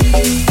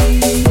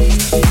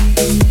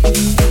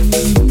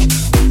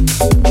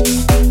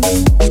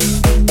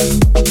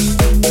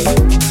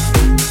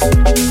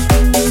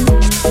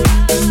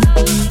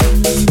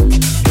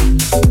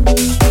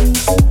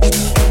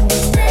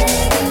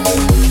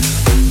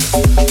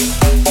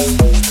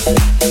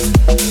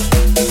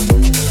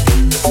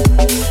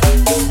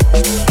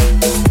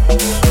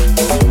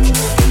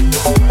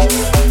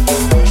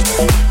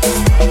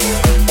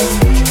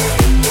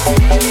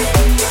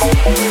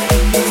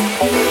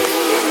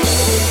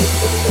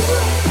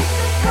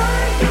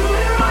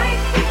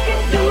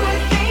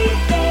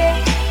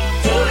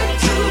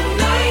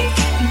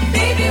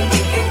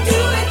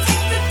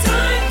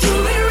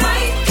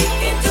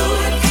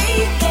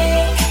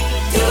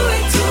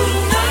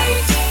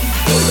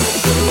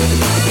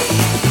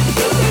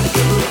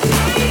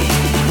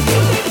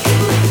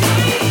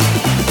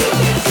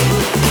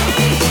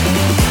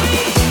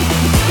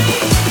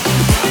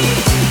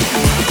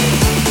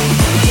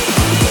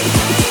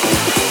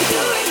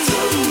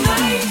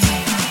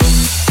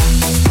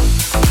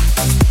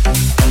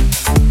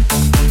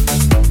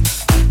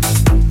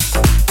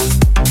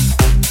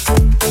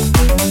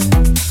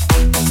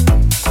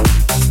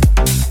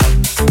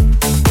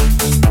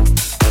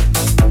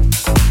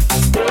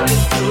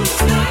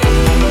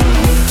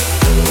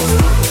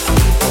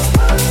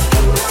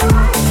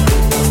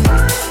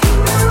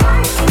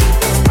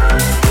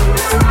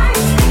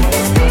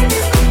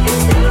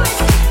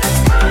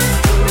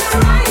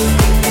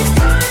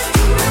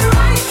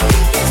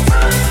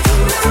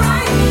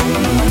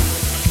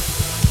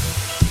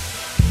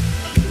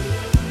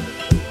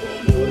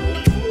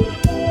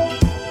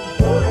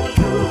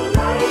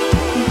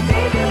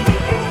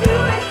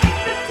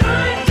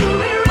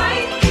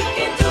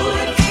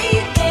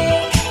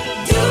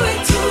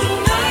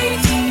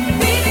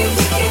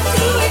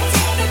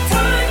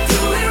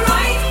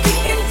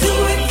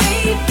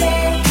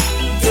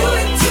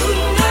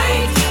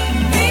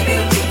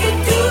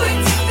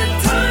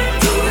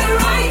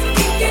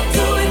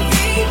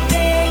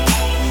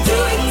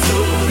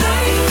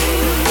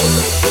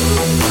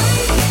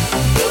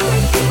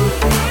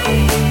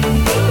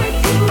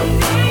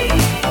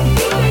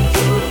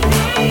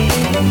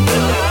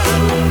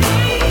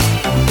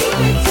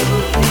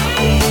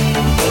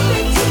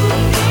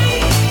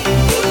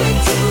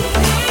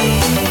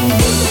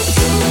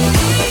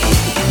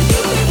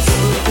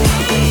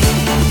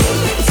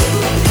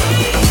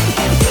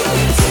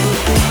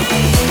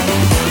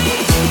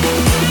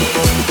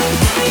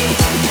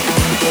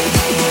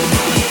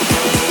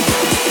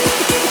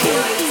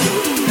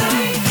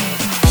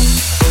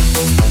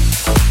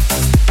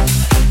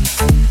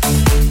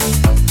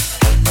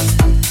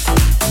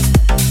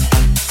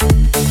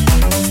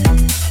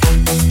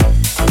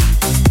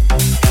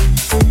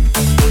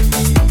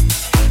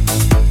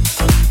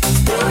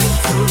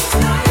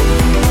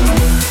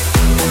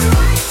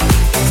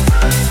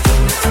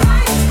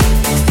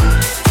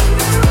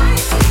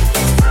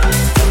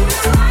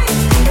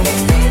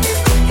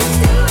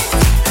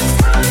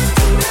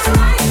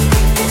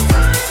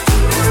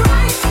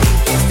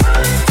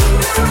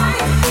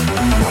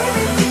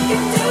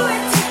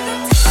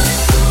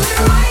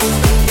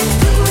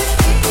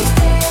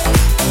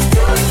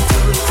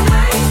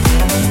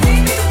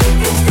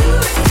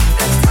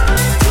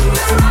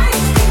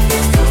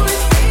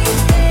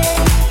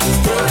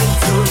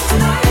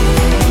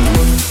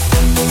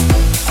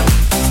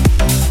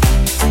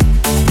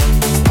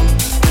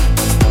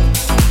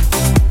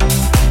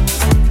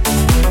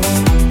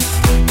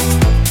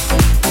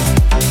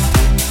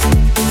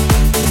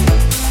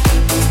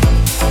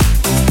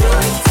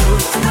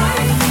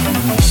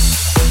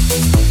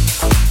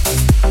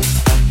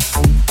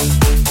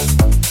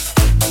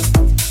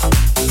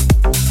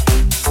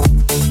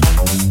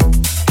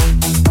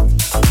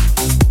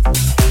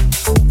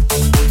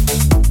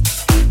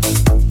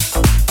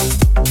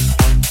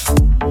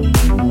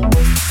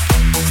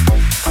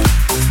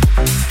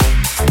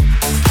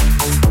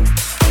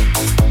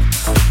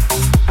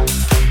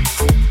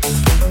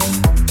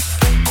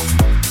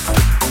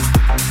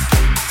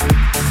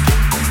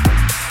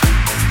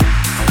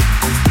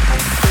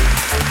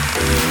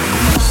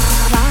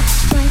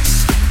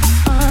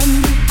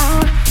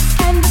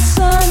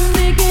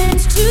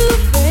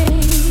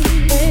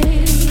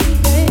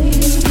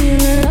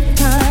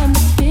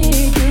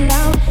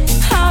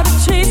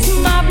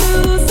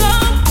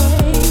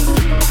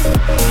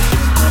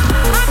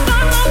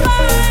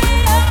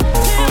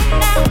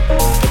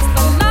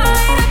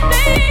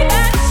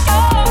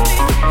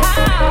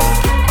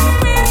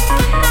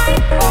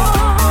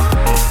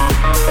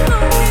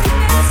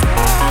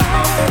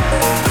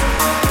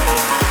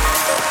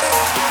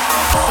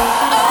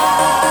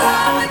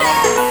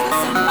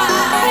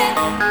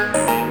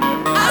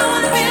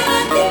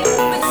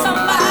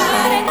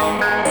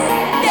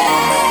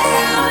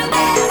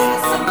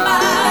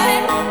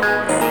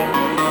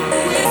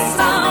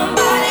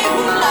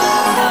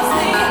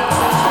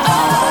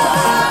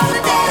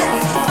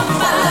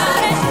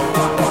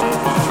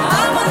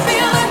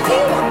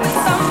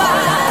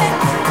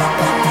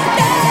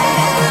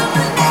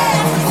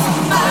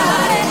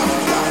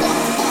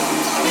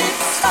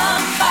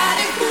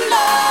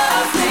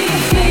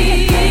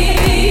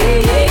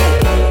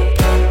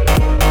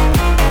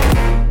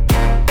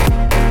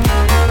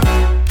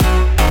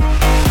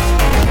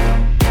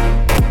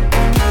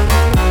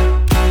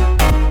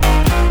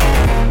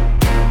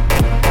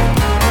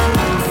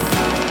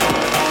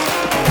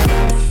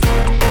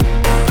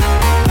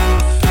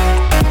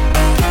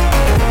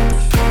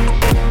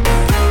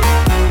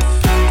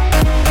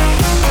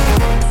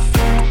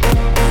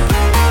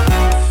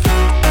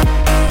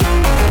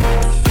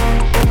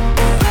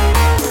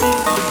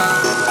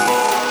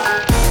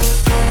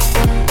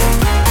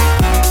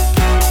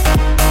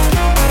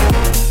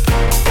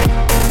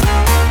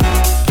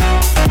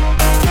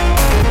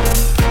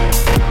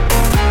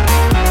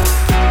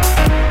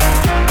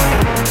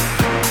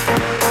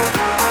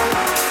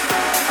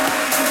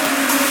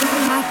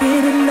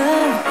 been in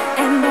love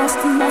and lost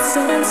my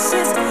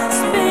senses,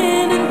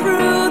 spinning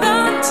through the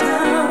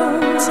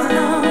town.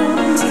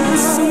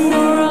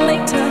 Sooner or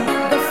later,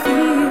 the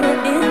fever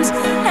ends,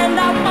 and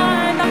I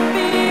wind up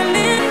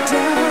feeling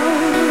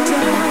down.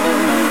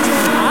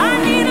 I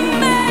need a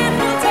man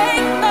who'll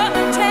take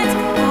a chance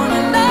on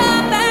a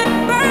love that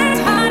burns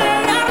hot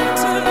enough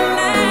to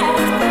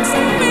last. So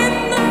when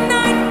the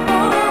night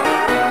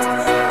falls,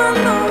 my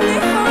lonely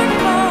heart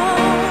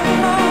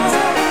falls.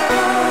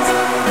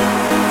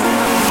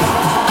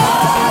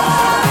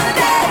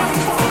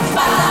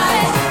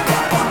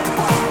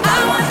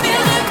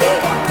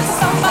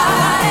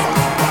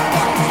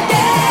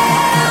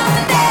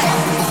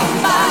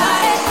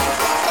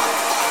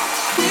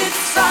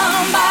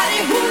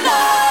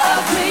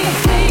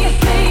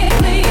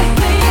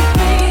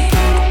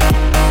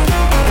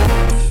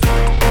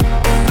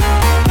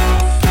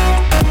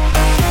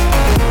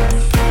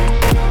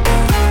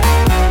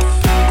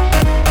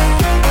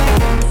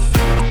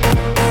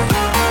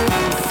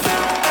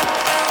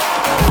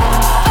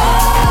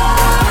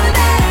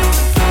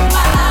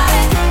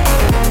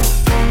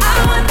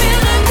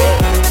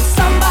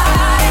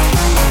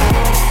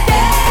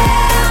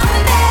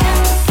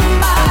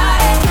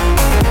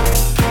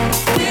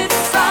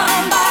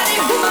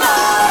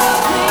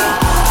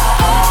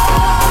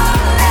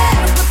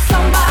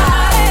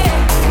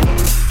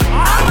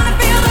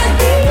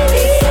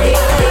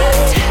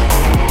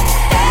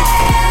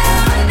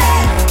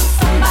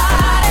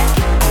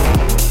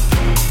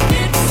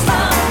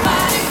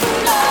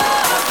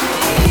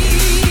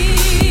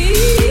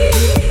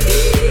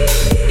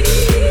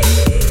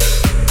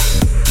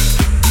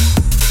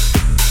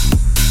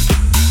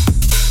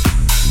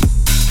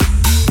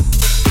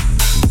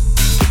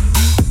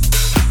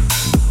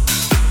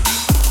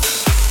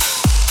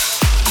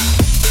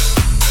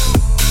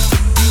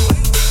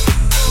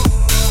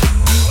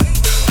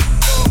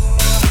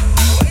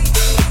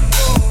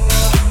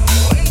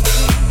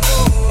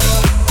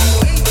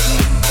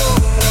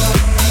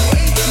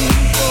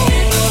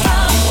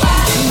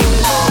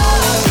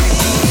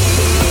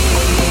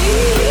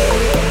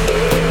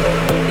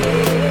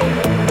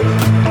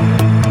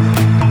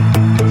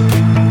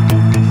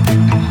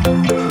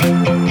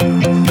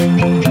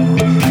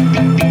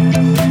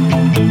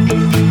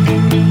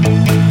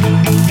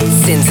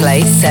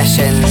 Late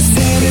Sessions.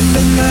 Standing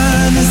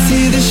behind, I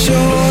see the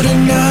show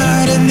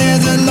tonight, and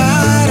there's a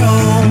light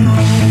on,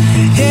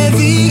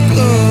 heavy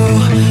glow.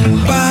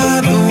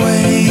 By the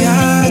way,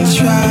 I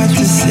tried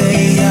to say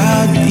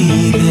I'd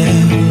be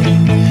there,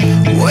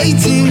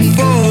 waiting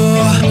for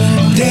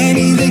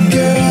Danny. The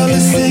girl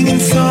is singing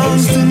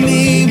songs to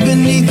me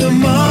beneath the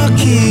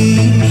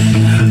marquee,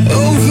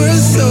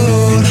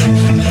 oversold.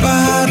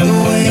 By the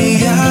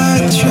way,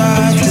 I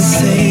tried to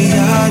say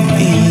I'd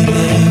be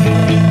there.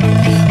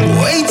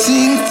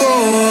 Waiting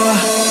for,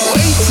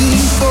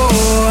 waiting for,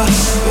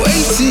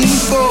 waiting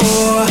for,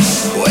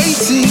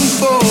 waiting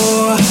for,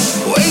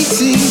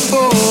 waiting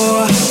for,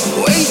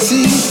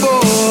 waiting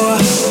for,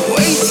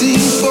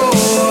 waiting for,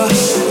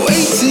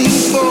 waiting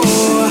for, waiting for, waiting for, waiting for,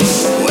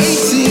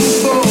 waiting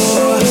for,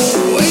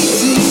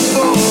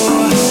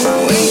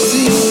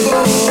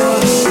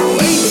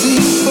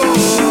 waiting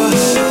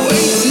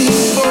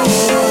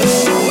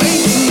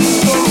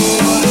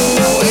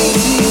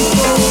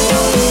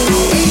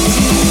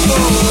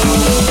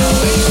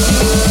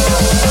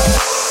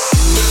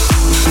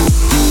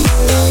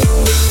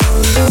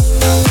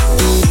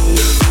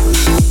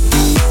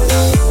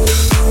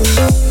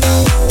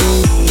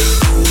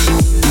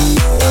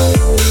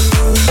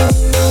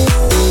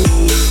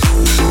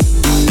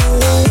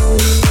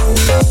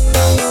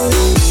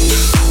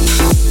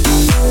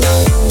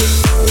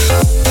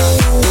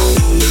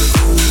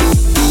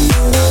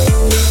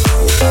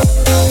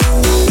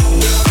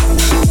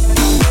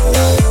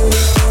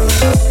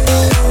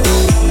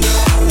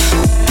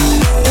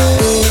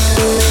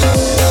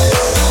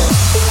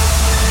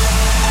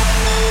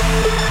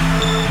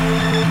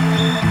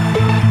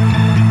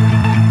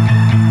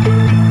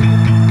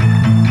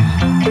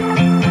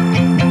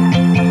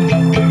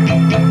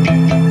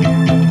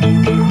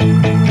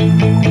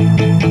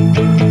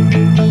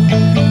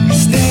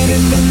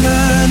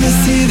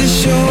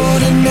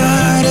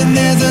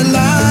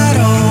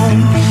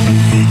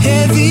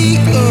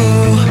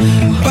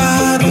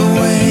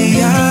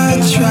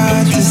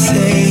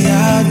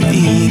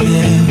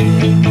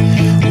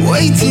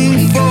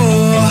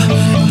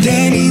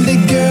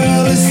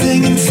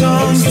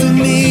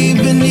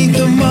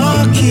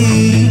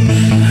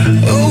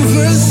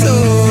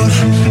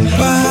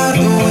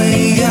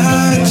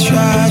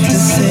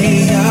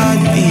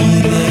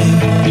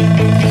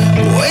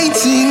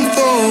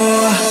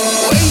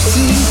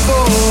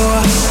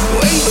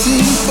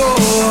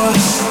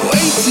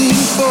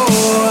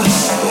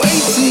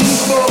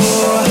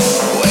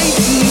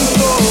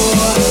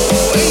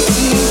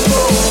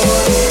for,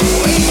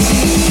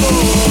 waiting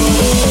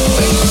for.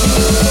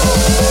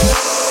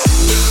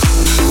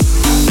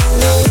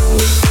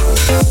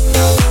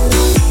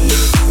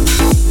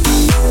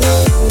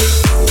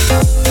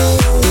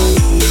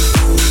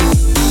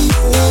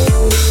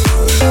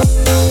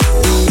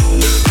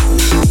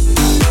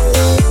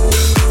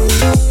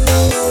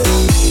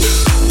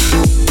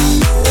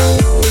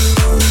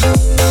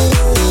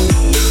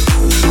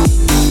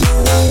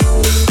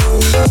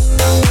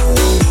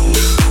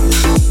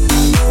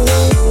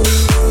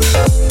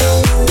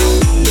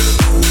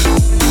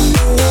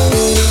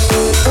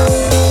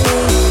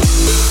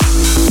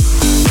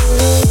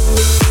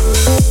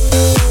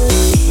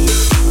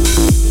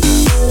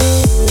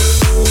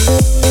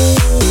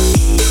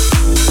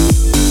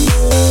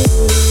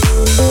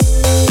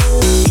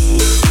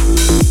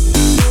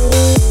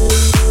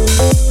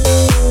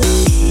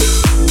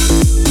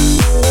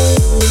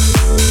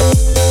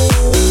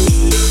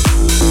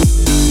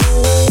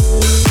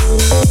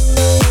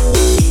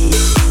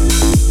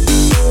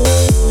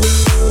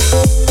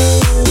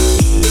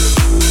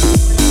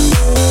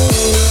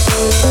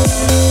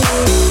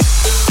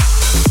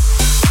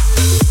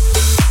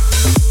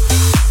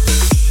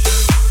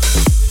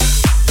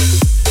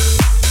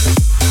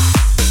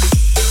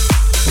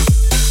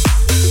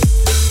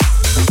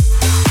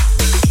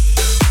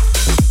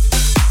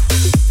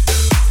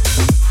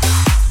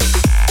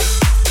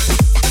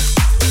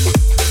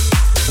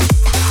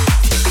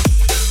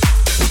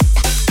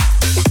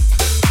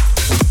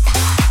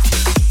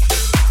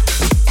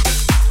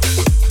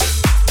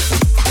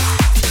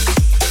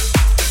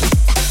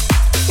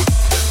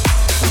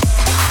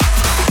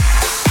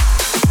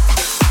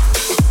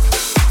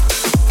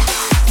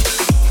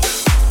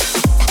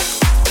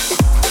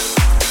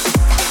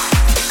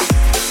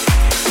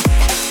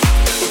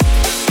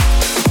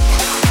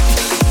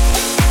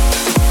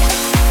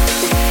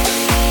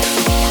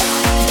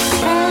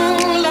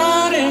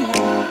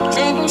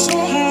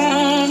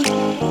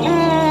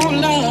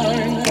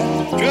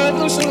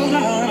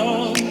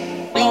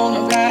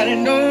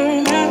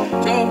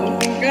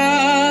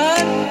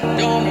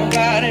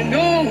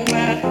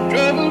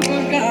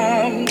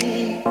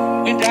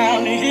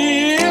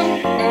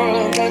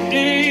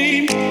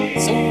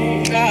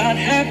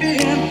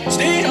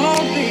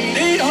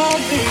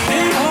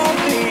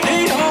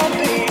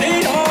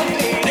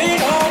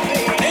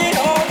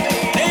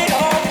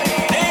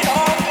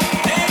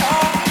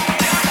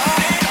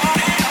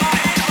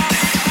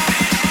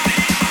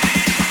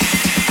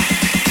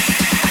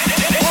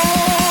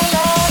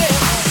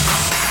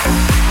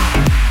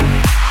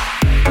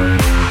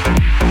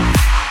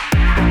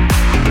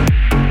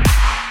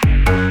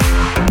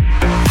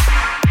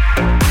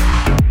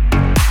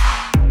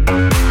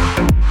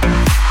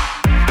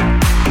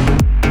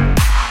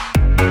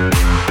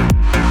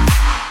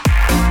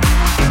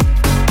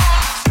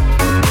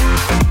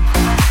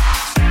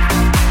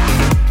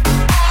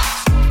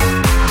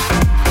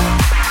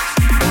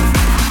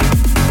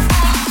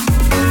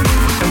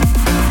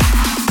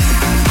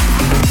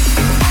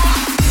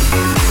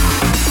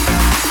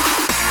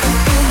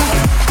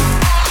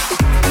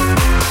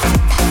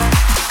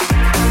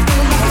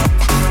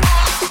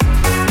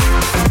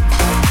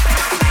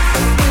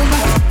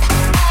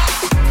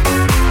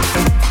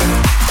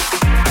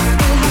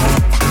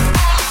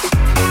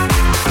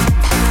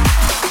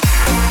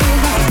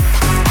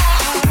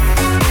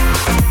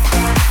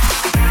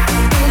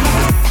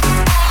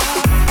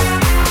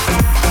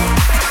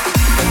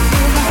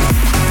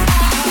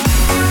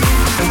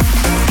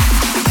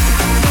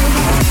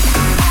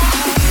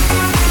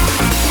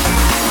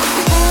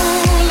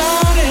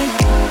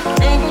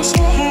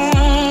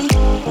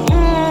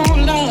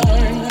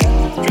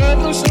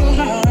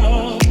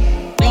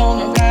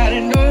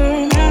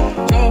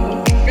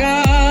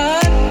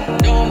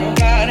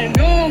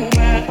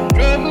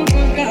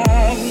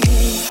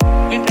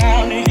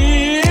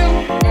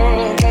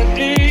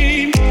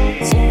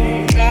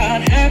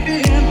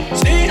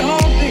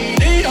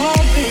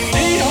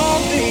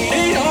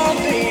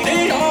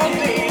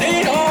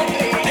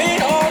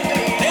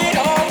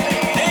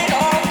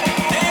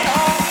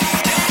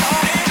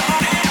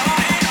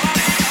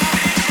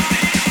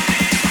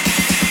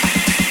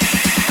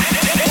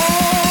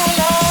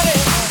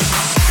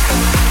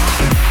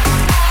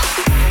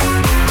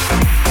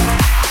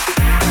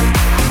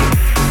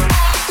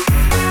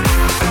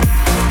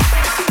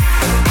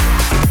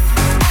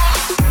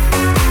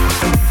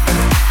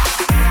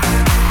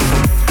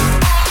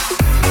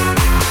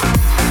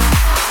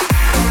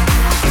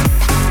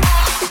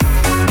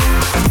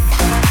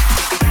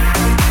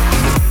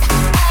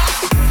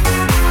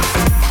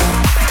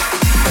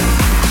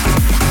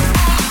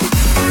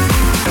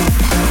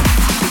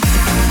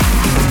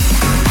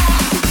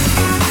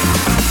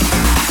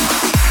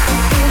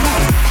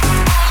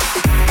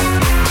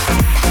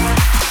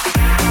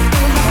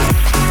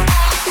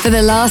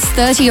 the last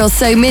 30 or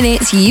so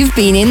minutes, you've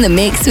been in the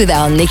mix with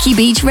our Nikki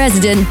Beach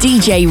resident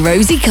DJ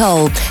Rosie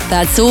Cole.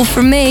 That's all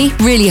from me.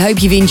 Really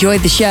hope you've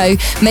enjoyed the show.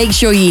 Make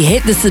sure you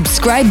hit the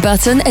subscribe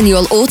button and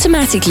you'll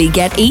automatically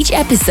get each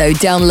episode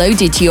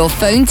downloaded to your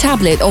phone,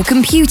 tablet or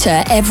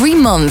computer every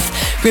month.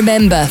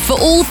 Remember, for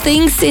all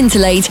things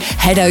Scintillate,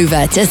 head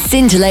over to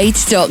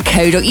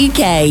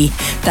scintillate.co.uk.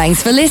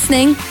 Thanks for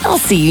listening. I'll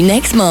see you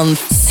next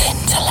month.